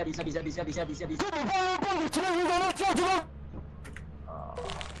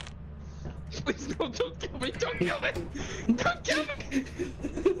 Please, no, don't kill me, don't kill me! Don't kill me!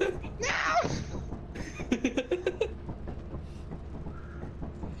 No!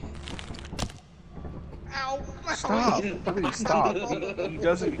 Ow! Stop! Please stop. He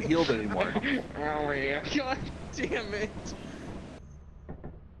doesn't get healed anymore. Oh yeah. God damn it!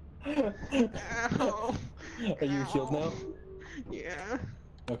 Ow! Are you healed now? Yeah.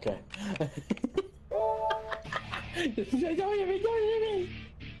 Okay. Don't hit me! Don't hit me!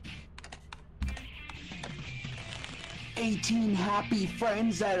 18 happy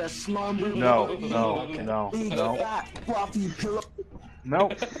friends at a slumber. No. Fat, fluffy pillow.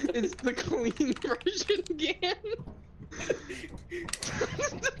 Nope. It's the clean version again.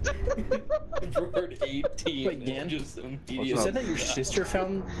 Word 18. Again? Just You immediately. said that your sister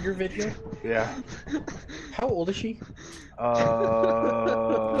found your video? Yeah. How old is she?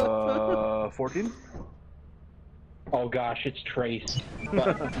 14. Oh gosh, it's Trace.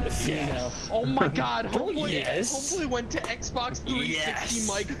 But, you know. Oh my god, hopefully, yes. hopefully went to Xbox 360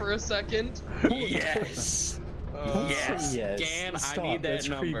 Yes. mic for a second. Yes. Yes. Scan, Stop, I need that that's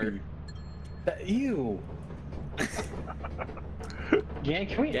number. creepy. Ew. Gan,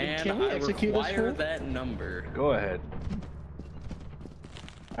 can we I execute this require fool? that number. Go ahead.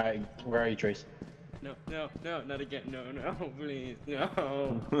 Alright, where are you, Trace? No, not again. No, please, no.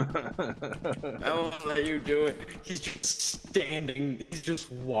 I won't let you do it. He's just standing. He's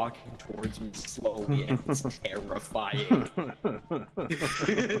just walking towards me slowly, and it's terrifying.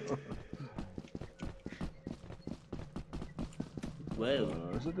 Whoa.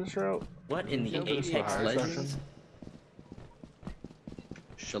 Is it this route? What in the Yeah, but it's the Apex higher Legends? section.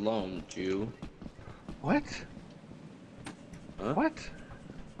 Shalom, Jew. What? Huh? What?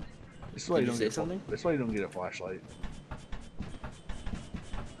 This is why Did you you don't say get. something? That's why you don't get a flashlight.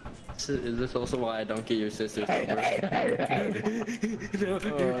 Is this also why I don't get your sister's number?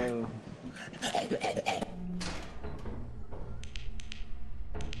 No.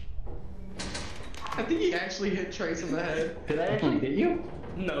 I think he actually hit Trace in the head. Did I actually hit you?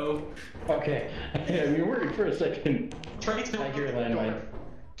 No. Okay. I mean, worried for a second. Trace, don't I hear a go through the landmine. door.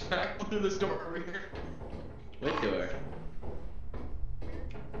 Back through this door over here. What door?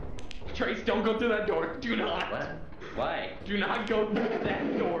 Trace, don't go through that door. Do not. What? Why? Do not go through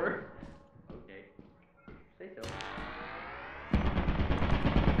that door. Okay. Say so.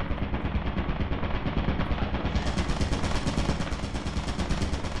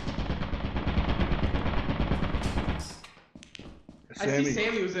 I see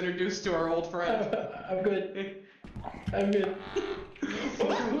Sammy was introduced to our old friend. I'm good. I'm good.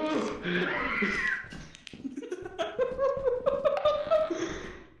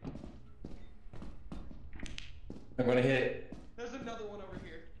 I'm gonna hit it. There's another one over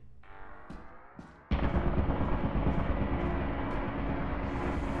here.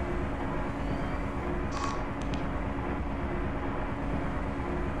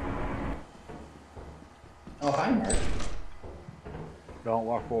 Oh, hi, Mark. Don't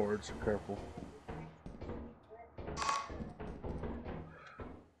walk forwards. Careful.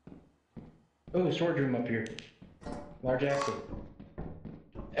 Oh, storage room up here. Large axle.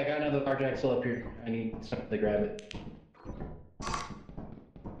 I got another large axle up here. I need something to grab it.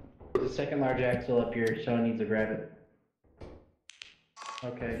 There's a second large axle up here. Someone needs to grab it.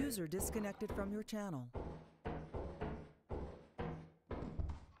 Okay. User disconnected from your channel.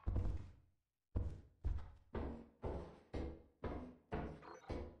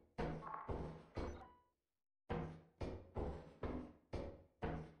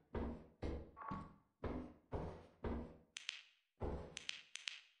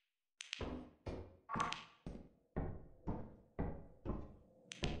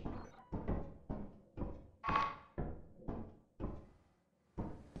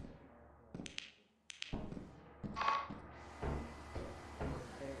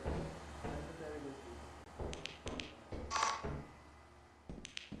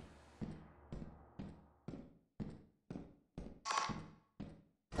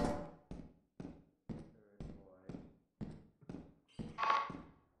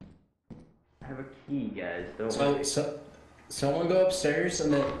 I have a key, guys. Don't So, worry. someone go upstairs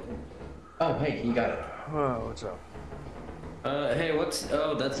and then. Oh, hey, you got it. Oh, what's up? Hey, what's?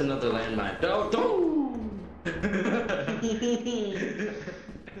 Oh, that's another landmine. Don't.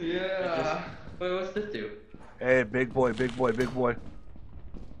 Yeah. Wait, what's this do? Hey, big boy, big boy, big boy.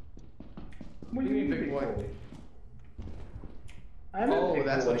 What do you mean, big boy? Oh,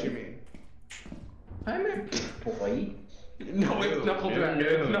 That's what you mean. I'm a big boy. No, it's Knuckle Dragon.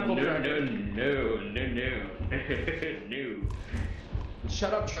 It's Knuckle Dragon. No.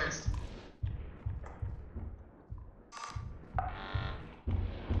 Shut up, Trace.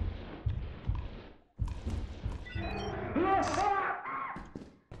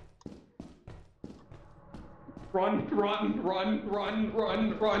 Run, run, run, run,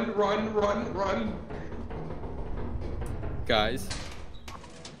 run, run, run, run, run. Guys.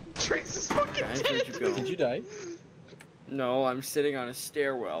 Trace is fucking Guys, dead. where'd you go? Did you die? No, I'm sitting on a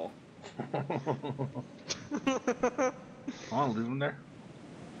stairwell. I'll leave him there.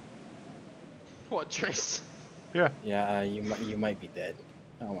 What, Trace? Yeah. Yeah, you might be dead.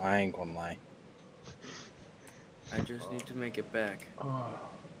 Oh, I ain't gonna lie. I just need to make it back.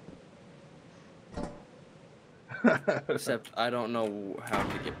 Except I don't know how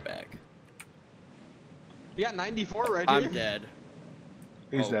to get back. You got 94 right I'm here. dead.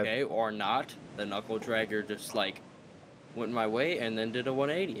 He's dead. Okay, or not. The knuckle dragger just like went my way and then did a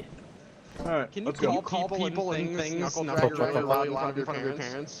 180. Alright, Can you let's call go. people and things knuckle dragger really loud in front of your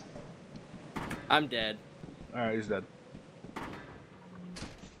parents? I'm dead. Alright, he's dead.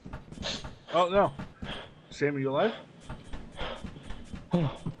 Oh no. Sam, are you alive?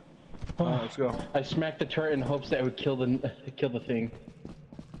 Let's go. I smacked the turret in hopes that it would kill the thing.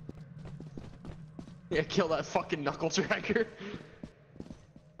 Yeah, kill that fucking knuckle dragger.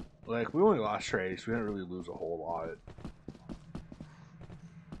 Like, we only lost Trace. We didn't really lose a whole lot.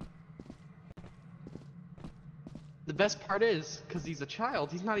 The best part is, because he's a child,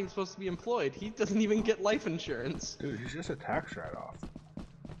 he's not even supposed to be employed. He doesn't even get life insurance. Dude, he's just a tax write-off.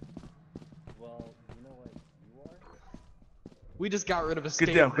 Well, you know what you are? We just got rid of a state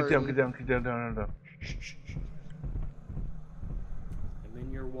Get down, burden. get down. I'm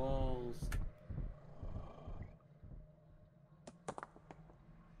in your walls.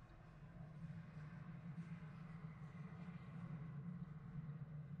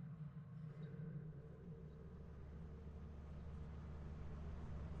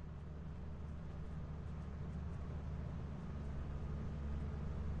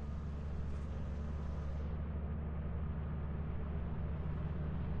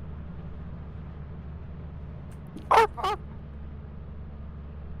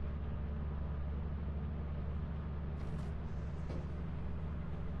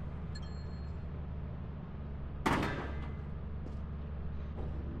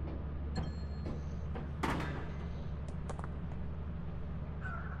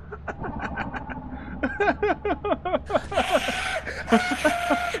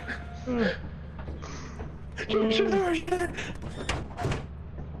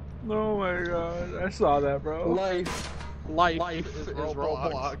 Oh my god, I saw that, bro. Life is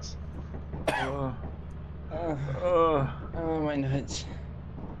Roblox. Oh, my nuts.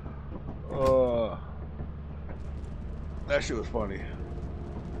 That shit was funny.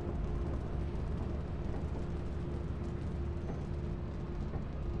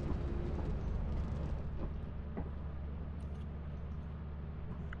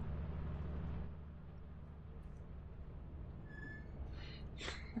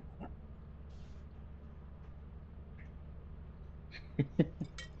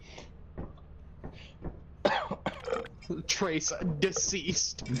 Trace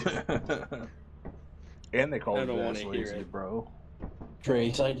deceased. And they called I don't his wanna ass hear lazy, it. bro.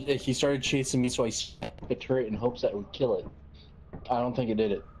 Trace, he started chasing me, so I smacked the turret in hopes that it would kill it. I don't think it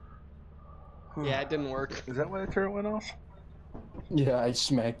did it. Yeah, it didn't work. Is that why the turret went off? Yeah, I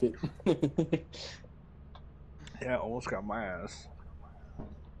smacked it. Yeah, almost got my ass.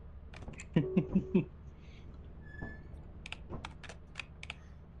 Can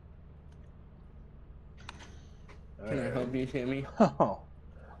I help you, Sammy?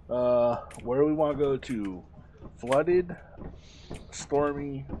 Where do we want to go to? Flooded,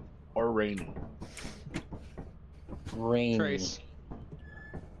 stormy, or rainy? Rain. Trace.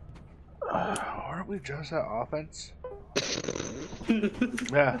 Aren't we just at offense?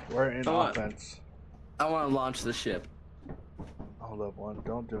 Yeah, we're in offense. I want to launch the ship. Hold up, one.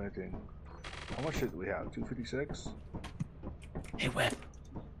 Don't do anything. How much shit do we have? 256? Hey, Web.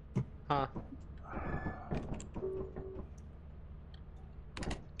 Huh?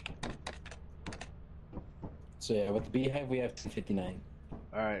 So yeah, with the beehive we have 259.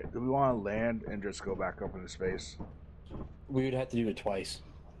 Alright, do we want to land and just go back up into space? We would have to do it twice.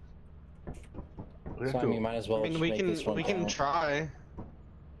 We have So I to- mean, might as well. I mean, just we make this one can count. try.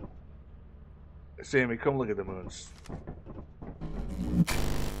 Sammy, come look at the moons.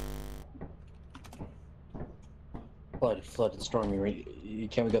 Flood and stormy.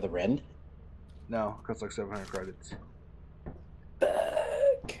 Can we go the Ren? No, because like 700 credits.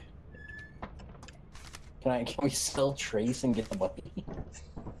 Back. Can we sell Trace and get the money?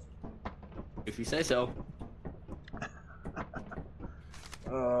 If you say so.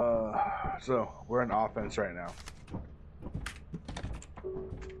 So we're in offense right now.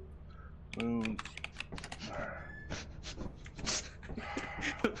 Moons.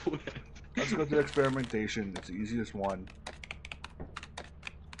 Let's go to experimentation. It's the easiest one.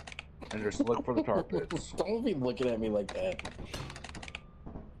 And just look for the tar pits. Don't be looking at me like that.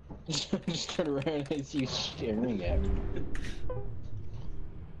 Just turn around and see you staring at me.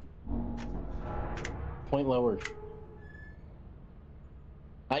 Point lower.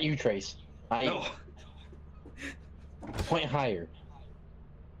 Not you, Trace. No. Point higher.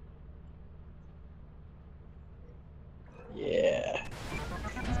 Yeah.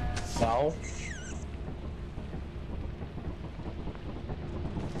 No.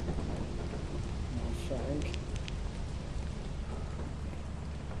 Frank.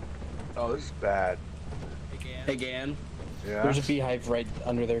 Oh, this is bad. Again. Yeah. There's a beehive right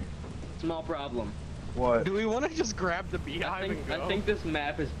under there. Small problem. What? Do we want to just grab the beehive and go? I think this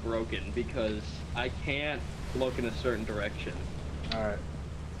map is broken because I can't look in a certain direction. All right.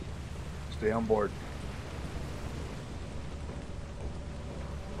 Stay on board.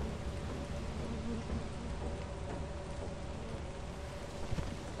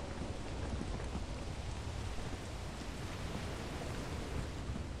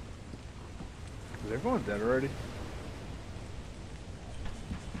 Is everyone dead already?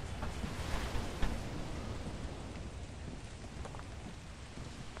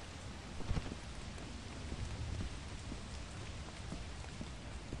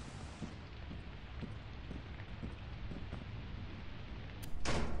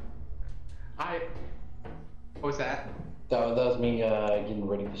 What was that? That was me getting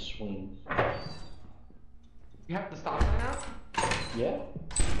ready to swing. You have to stop right now? Yeah.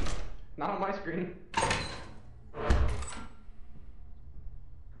 Not on my screen.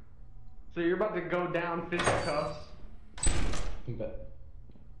 So you're about to go down fisticuffs. But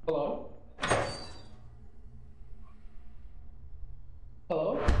hello?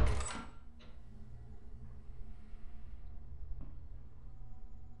 Hello?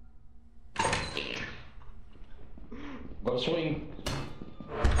 Go swing.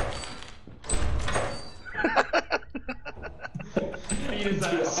 Beat his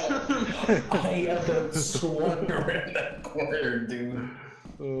ass. I have swung around that corner, dude.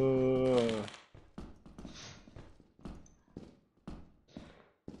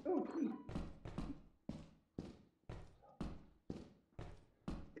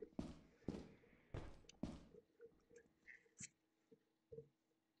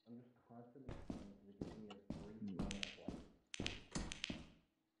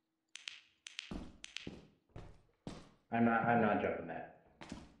 I'm not jumping that.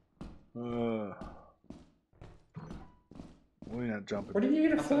 We're not jumping. Where did you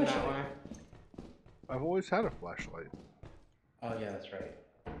get a flashlight? I've always had a flashlight. Oh yeah, that's right.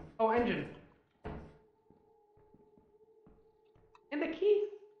 Oh, engine. And the key.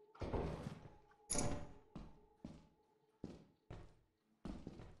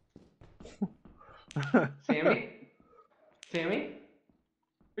 Sammy? Sammy?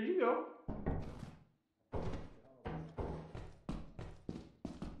 Where'd you go?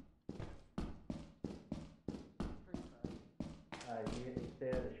 You stay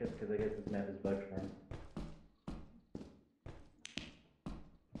at the ship because I guess this map is bugged for him.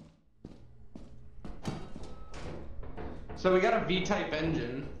 So we got a V-type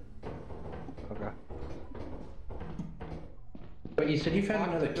engine. Okay. But you said you found Lock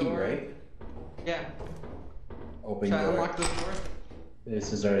another the key, door. right? Yeah. Open Should I door. unlock this door?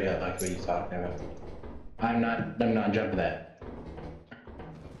 This is already unlocked. What are you talking about? I'm not jumping that.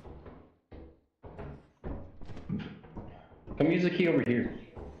 Come use the key over here.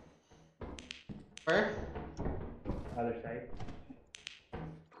 Where? Other side.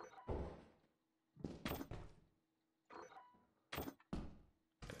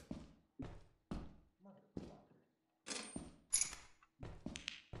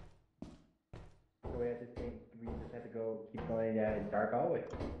 So we just have to go keep going dark hallway.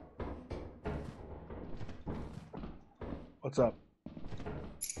 What's up?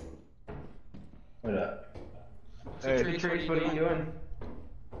 What up? Hey. Trace, what are you doing?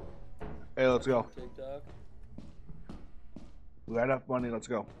 Hey, let's go. TikTok. We got enough money. Let's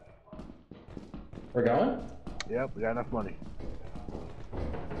go. We're going? Yep, we got enough money.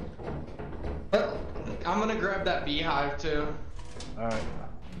 I'm gonna grab that beehive too. All right.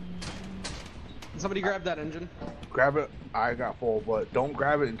 Somebody grab that engine. Grab it. I got full, but don't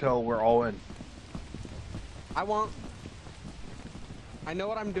grab it until we're all in. I won't. I know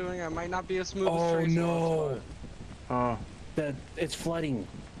what I'm doing. I might not be as smooth as Oh Trace no! Huh? It's flooding,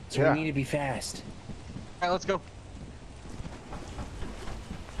 so Yeah. we need to be fast. Alright, let's go.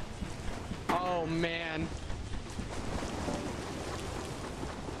 Oh man.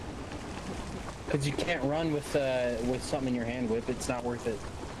 Cause you can't run with something in your hand, Whip. It's not worth it.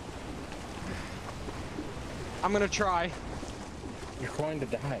 I'm gonna try. You're going to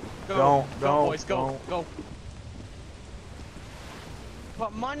die. Go, go, Don't, boys, go, don't. go.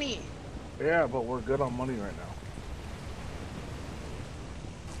 But money. Yeah, but we're good on money right now.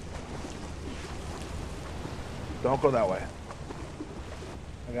 Don't go that way.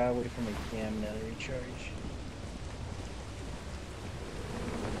 I gotta wait for my cam now to recharge.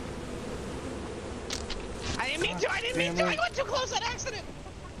 I am didn't mean to. I didn't mean to. I went too close on accident.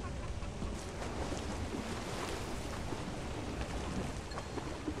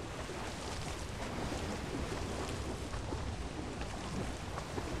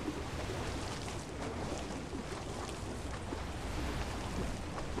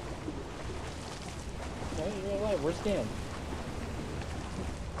 No, you're alive. Where's Dan?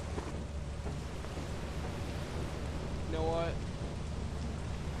 You know what?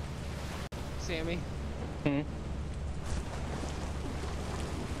 Sammy? Hmm?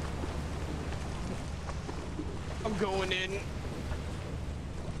 I'm going in.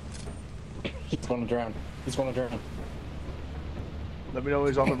 He's gonna drown. He's gonna drown. Let me know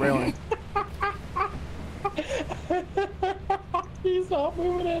he's on the railing. He's not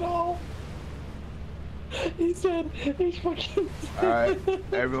moving at all. He said he's fucking. Alright,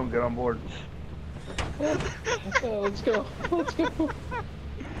 everyone get on board. Let's go. Let's go.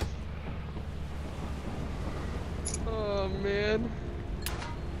 Oh man.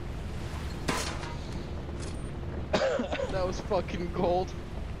 That was fucking gold.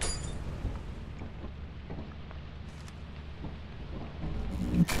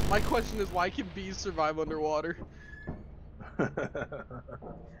 My question is, why can bees survive underwater? The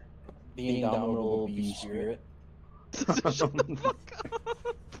indomitable bee spirit. Shut the fuck up.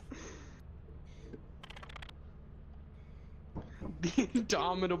 The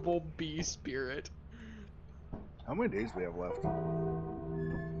indomitable bee spirit. How many days do we have left?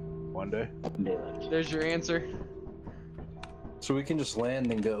 1 day? There's your answer. So we can just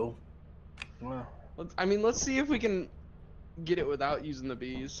land and go. Well, I mean, let's see if we can get it without using the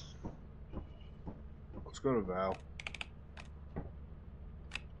bees. let's go to Val.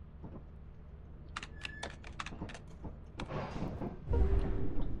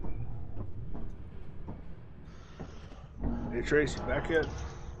 Hey Tracy, back yet?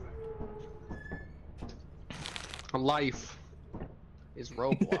 Life is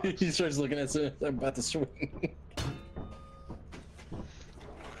Roblox. He starts looking at it. I'm about to swing.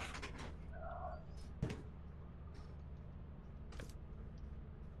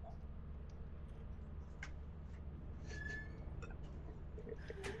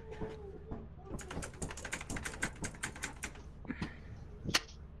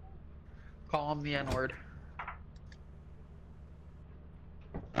 Call him the N-word.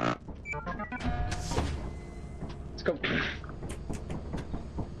 Let's go.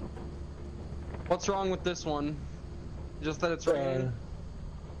 What's wrong with this one? Just that it's raining?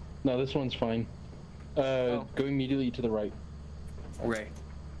 No, this one's fine. Go immediately to the right. Okay.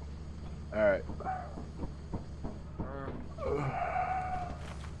 Alright.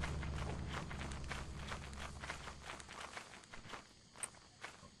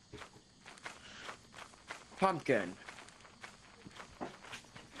 Pumpkin.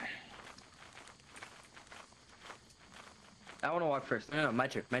 I want to walk first. No, my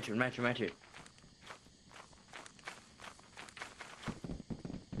turn. My turn. My turn. My turn.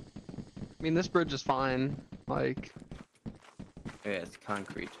 I mean, this bridge is fine. Like, Yeah, it's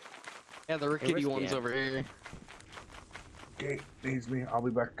concrete. yeah, the rickety where's one's Dan? over here. Gate needs me. I'll be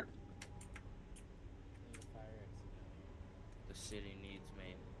back. The city needs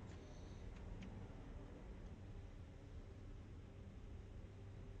me.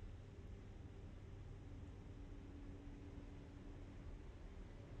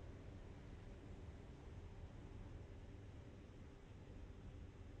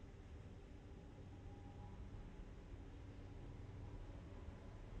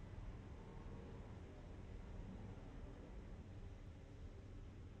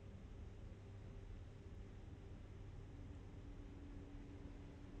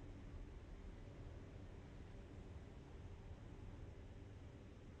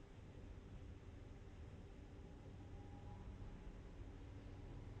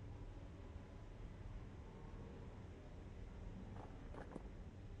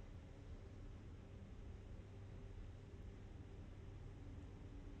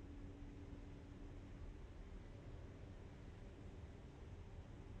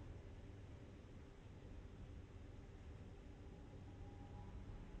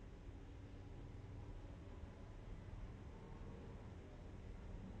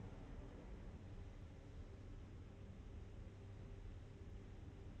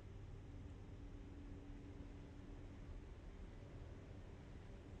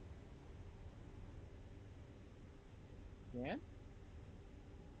 Yeah?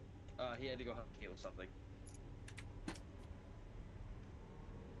 He had to go help Kate with something.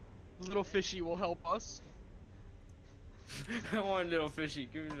 Little fishy will help us. I want a little fishy.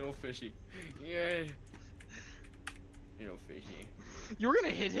 Give me a little fishy. Yeah. Little fishy. You were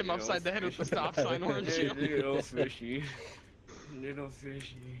gonna hit him Little upside the head with the fishy. stop sign, weren't you? Little fishy. Little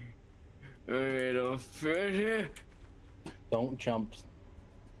fishy. Little fishy. Don't jump.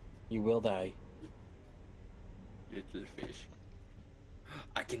 You will die. Little fish.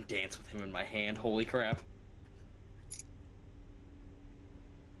 I can dance with him in my hand. Holy crap.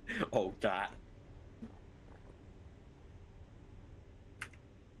 Oh god.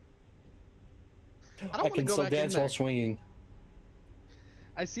 I can still dance while swinging.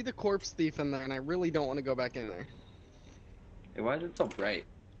 I see the corpse thief in there, and I really don't want to go back in there. Hey, why is it so bright?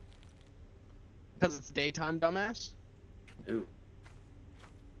 Because it's daytime, dumbass. Ooh.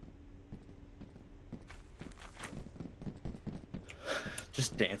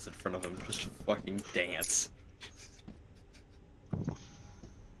 Just dance in front of him. Just fucking dance.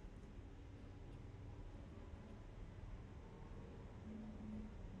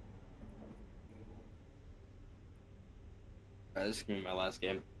 Alright, this is gonna be my last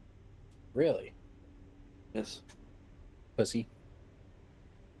game. Really? Yes. Pussy.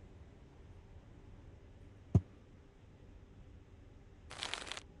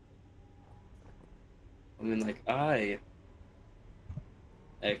 I mean, like, I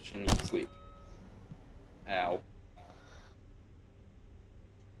actually need sleep. Ow.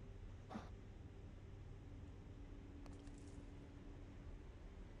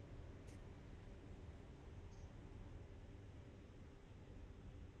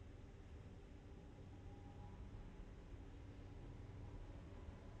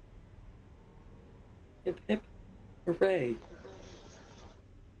 Hip hip, hooray.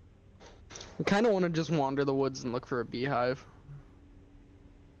 I kind of want to just wander the woods and look for a beehive.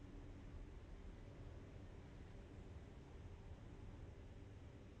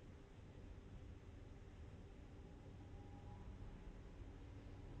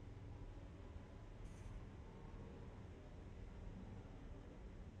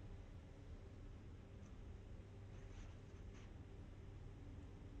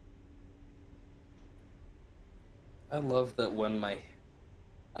 I love that when I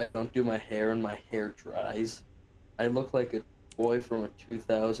don't do my hair and my hair dries, I look like a boy from a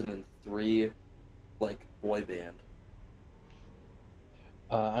 2003, like, boy band.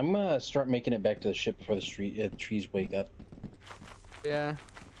 I'm gonna start making it back to the ship before the trees wake up. Yeah.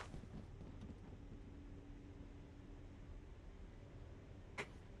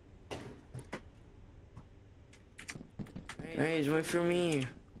 Hey, wait for me.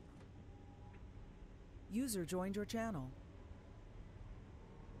 User joined your channel.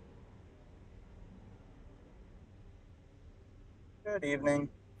 Good evening.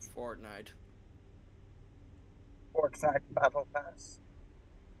 Fortnite. Fortnite Battle Pass.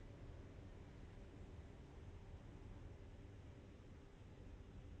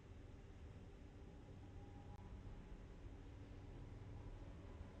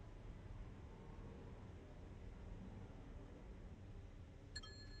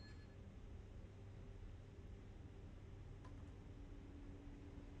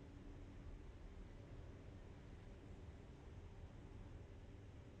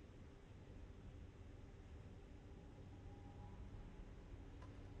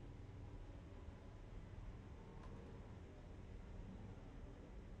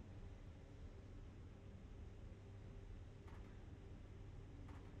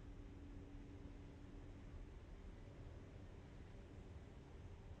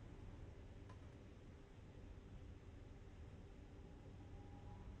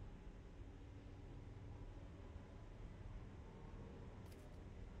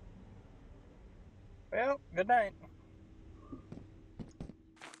 Well, good night.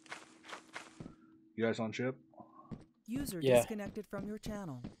 You guys on ship? User Yeah. disconnected from your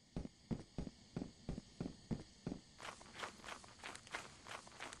channel.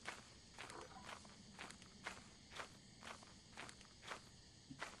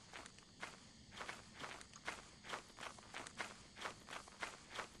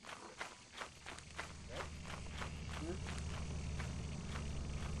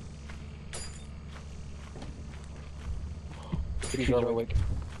 Trees are awake.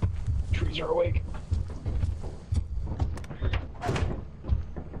 Trees are awake.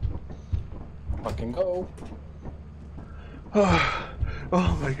 Fucking go.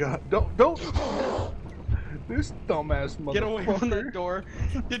 Oh my god. Don't. This dumbass motherfucker. Get away from that door.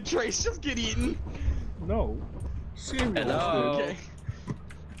 Did Trace just get eaten? No. Serious. Hello. Okay.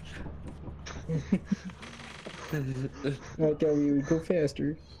 I thought we would go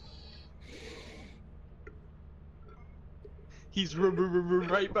faster. He's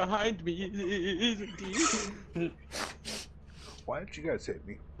right behind me, isn't he? Why didn't you guys hit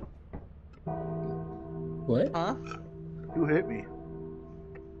me? What? Huh? Who hit me?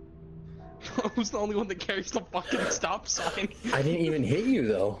 Who's the only one that carries the fucking stop sign? I didn't even hit you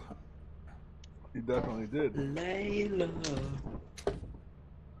though. You definitely did. Layla.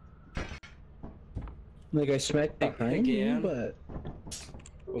 Like I smacked behind you, Again? but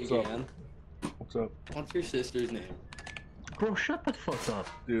What's Again? up? What's up? What's your sister's name? bro, shut the fuck up.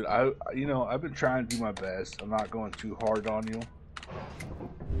 Dude, I've been trying to do my best. I'm not going too hard on you.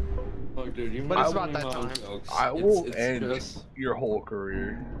 Oh, dude, you But it's make about that mom time. jokes. I will It's end just- your whole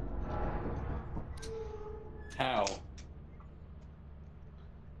career. How?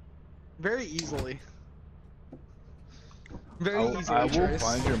 Very easily. Very easily, I will Trace.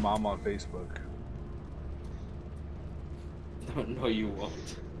 find your mom on Facebook. No, you won't.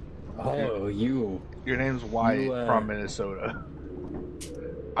 Oh, you. Your name's Wyatt You, from Minnesota.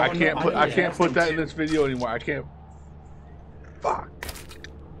 Oh, I can't no, put I I can't asked put him that in too. this video anymore. I can't. Fuck.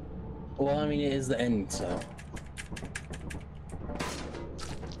 Well, I mean, it is the end, so.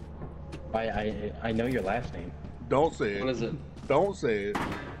 I know your last name. Don't say it. What is it? Don't say it.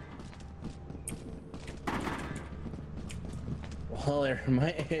 Well, it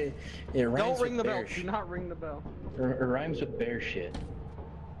rhymes Don't ring the with bell. bear Do shit. not ring the bell. It rhymes with bear shit.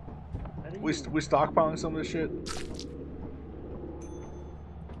 We stockpiling some of this shit.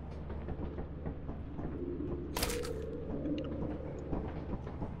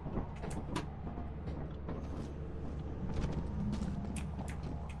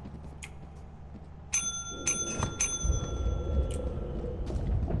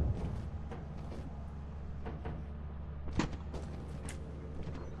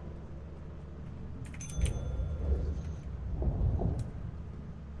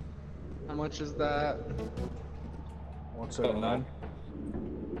 How much is that? 179.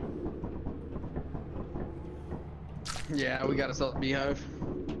 Yeah, we gotta sell the beehive.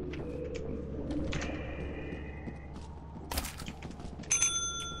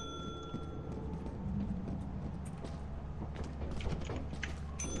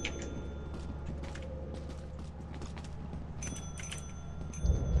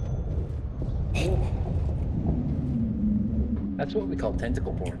 That's what we call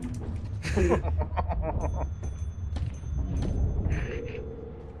tentacle porn.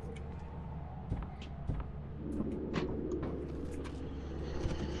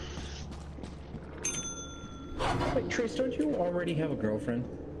 Wait, Trace, don't you already have a girlfriend?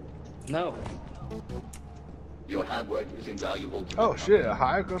 No. Your handwork is invaluable. Oh shit! A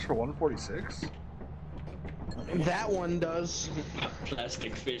hive goes for 146. That one does.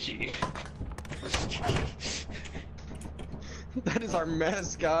 Plastic fishy. That is our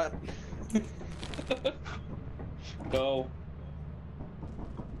mascot. Go.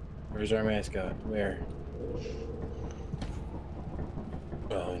 Where's our mascot? Where?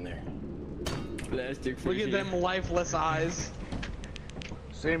 Oh, in there. Plastic fishy. Look at them lifeless eyes.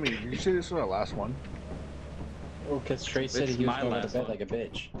 Sammy, did you say this was our last one? Oh, because Trace said It's he was my going to last bed one. like a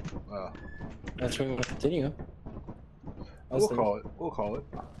bitch. Oh. That's why we'll continue. We'll call it. We'll call it.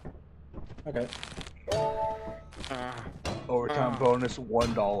 Okay. Overtime bonus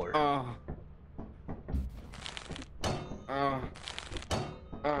 $1.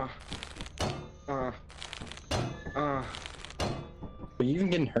 Are you even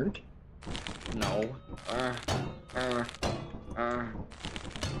getting hurt? No.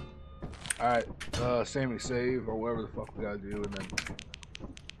 Alright, Sammy save or whatever the fuck we gotta do, and then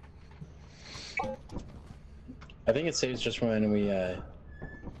I think it saves just when we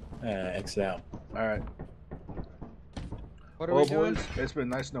exit out. alright. What are Well, we doing? boys, it's been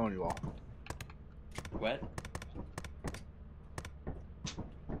nice knowing you all. What?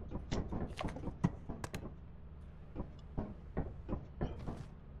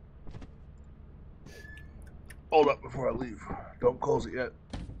 Hold up before I leave. Don't close it yet.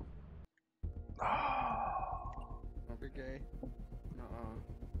 Don't be gay.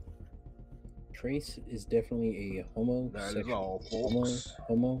 Trace is definitely a That is all, homosexual. folks.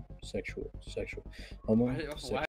 Homosexual. Sexual. Homosexual.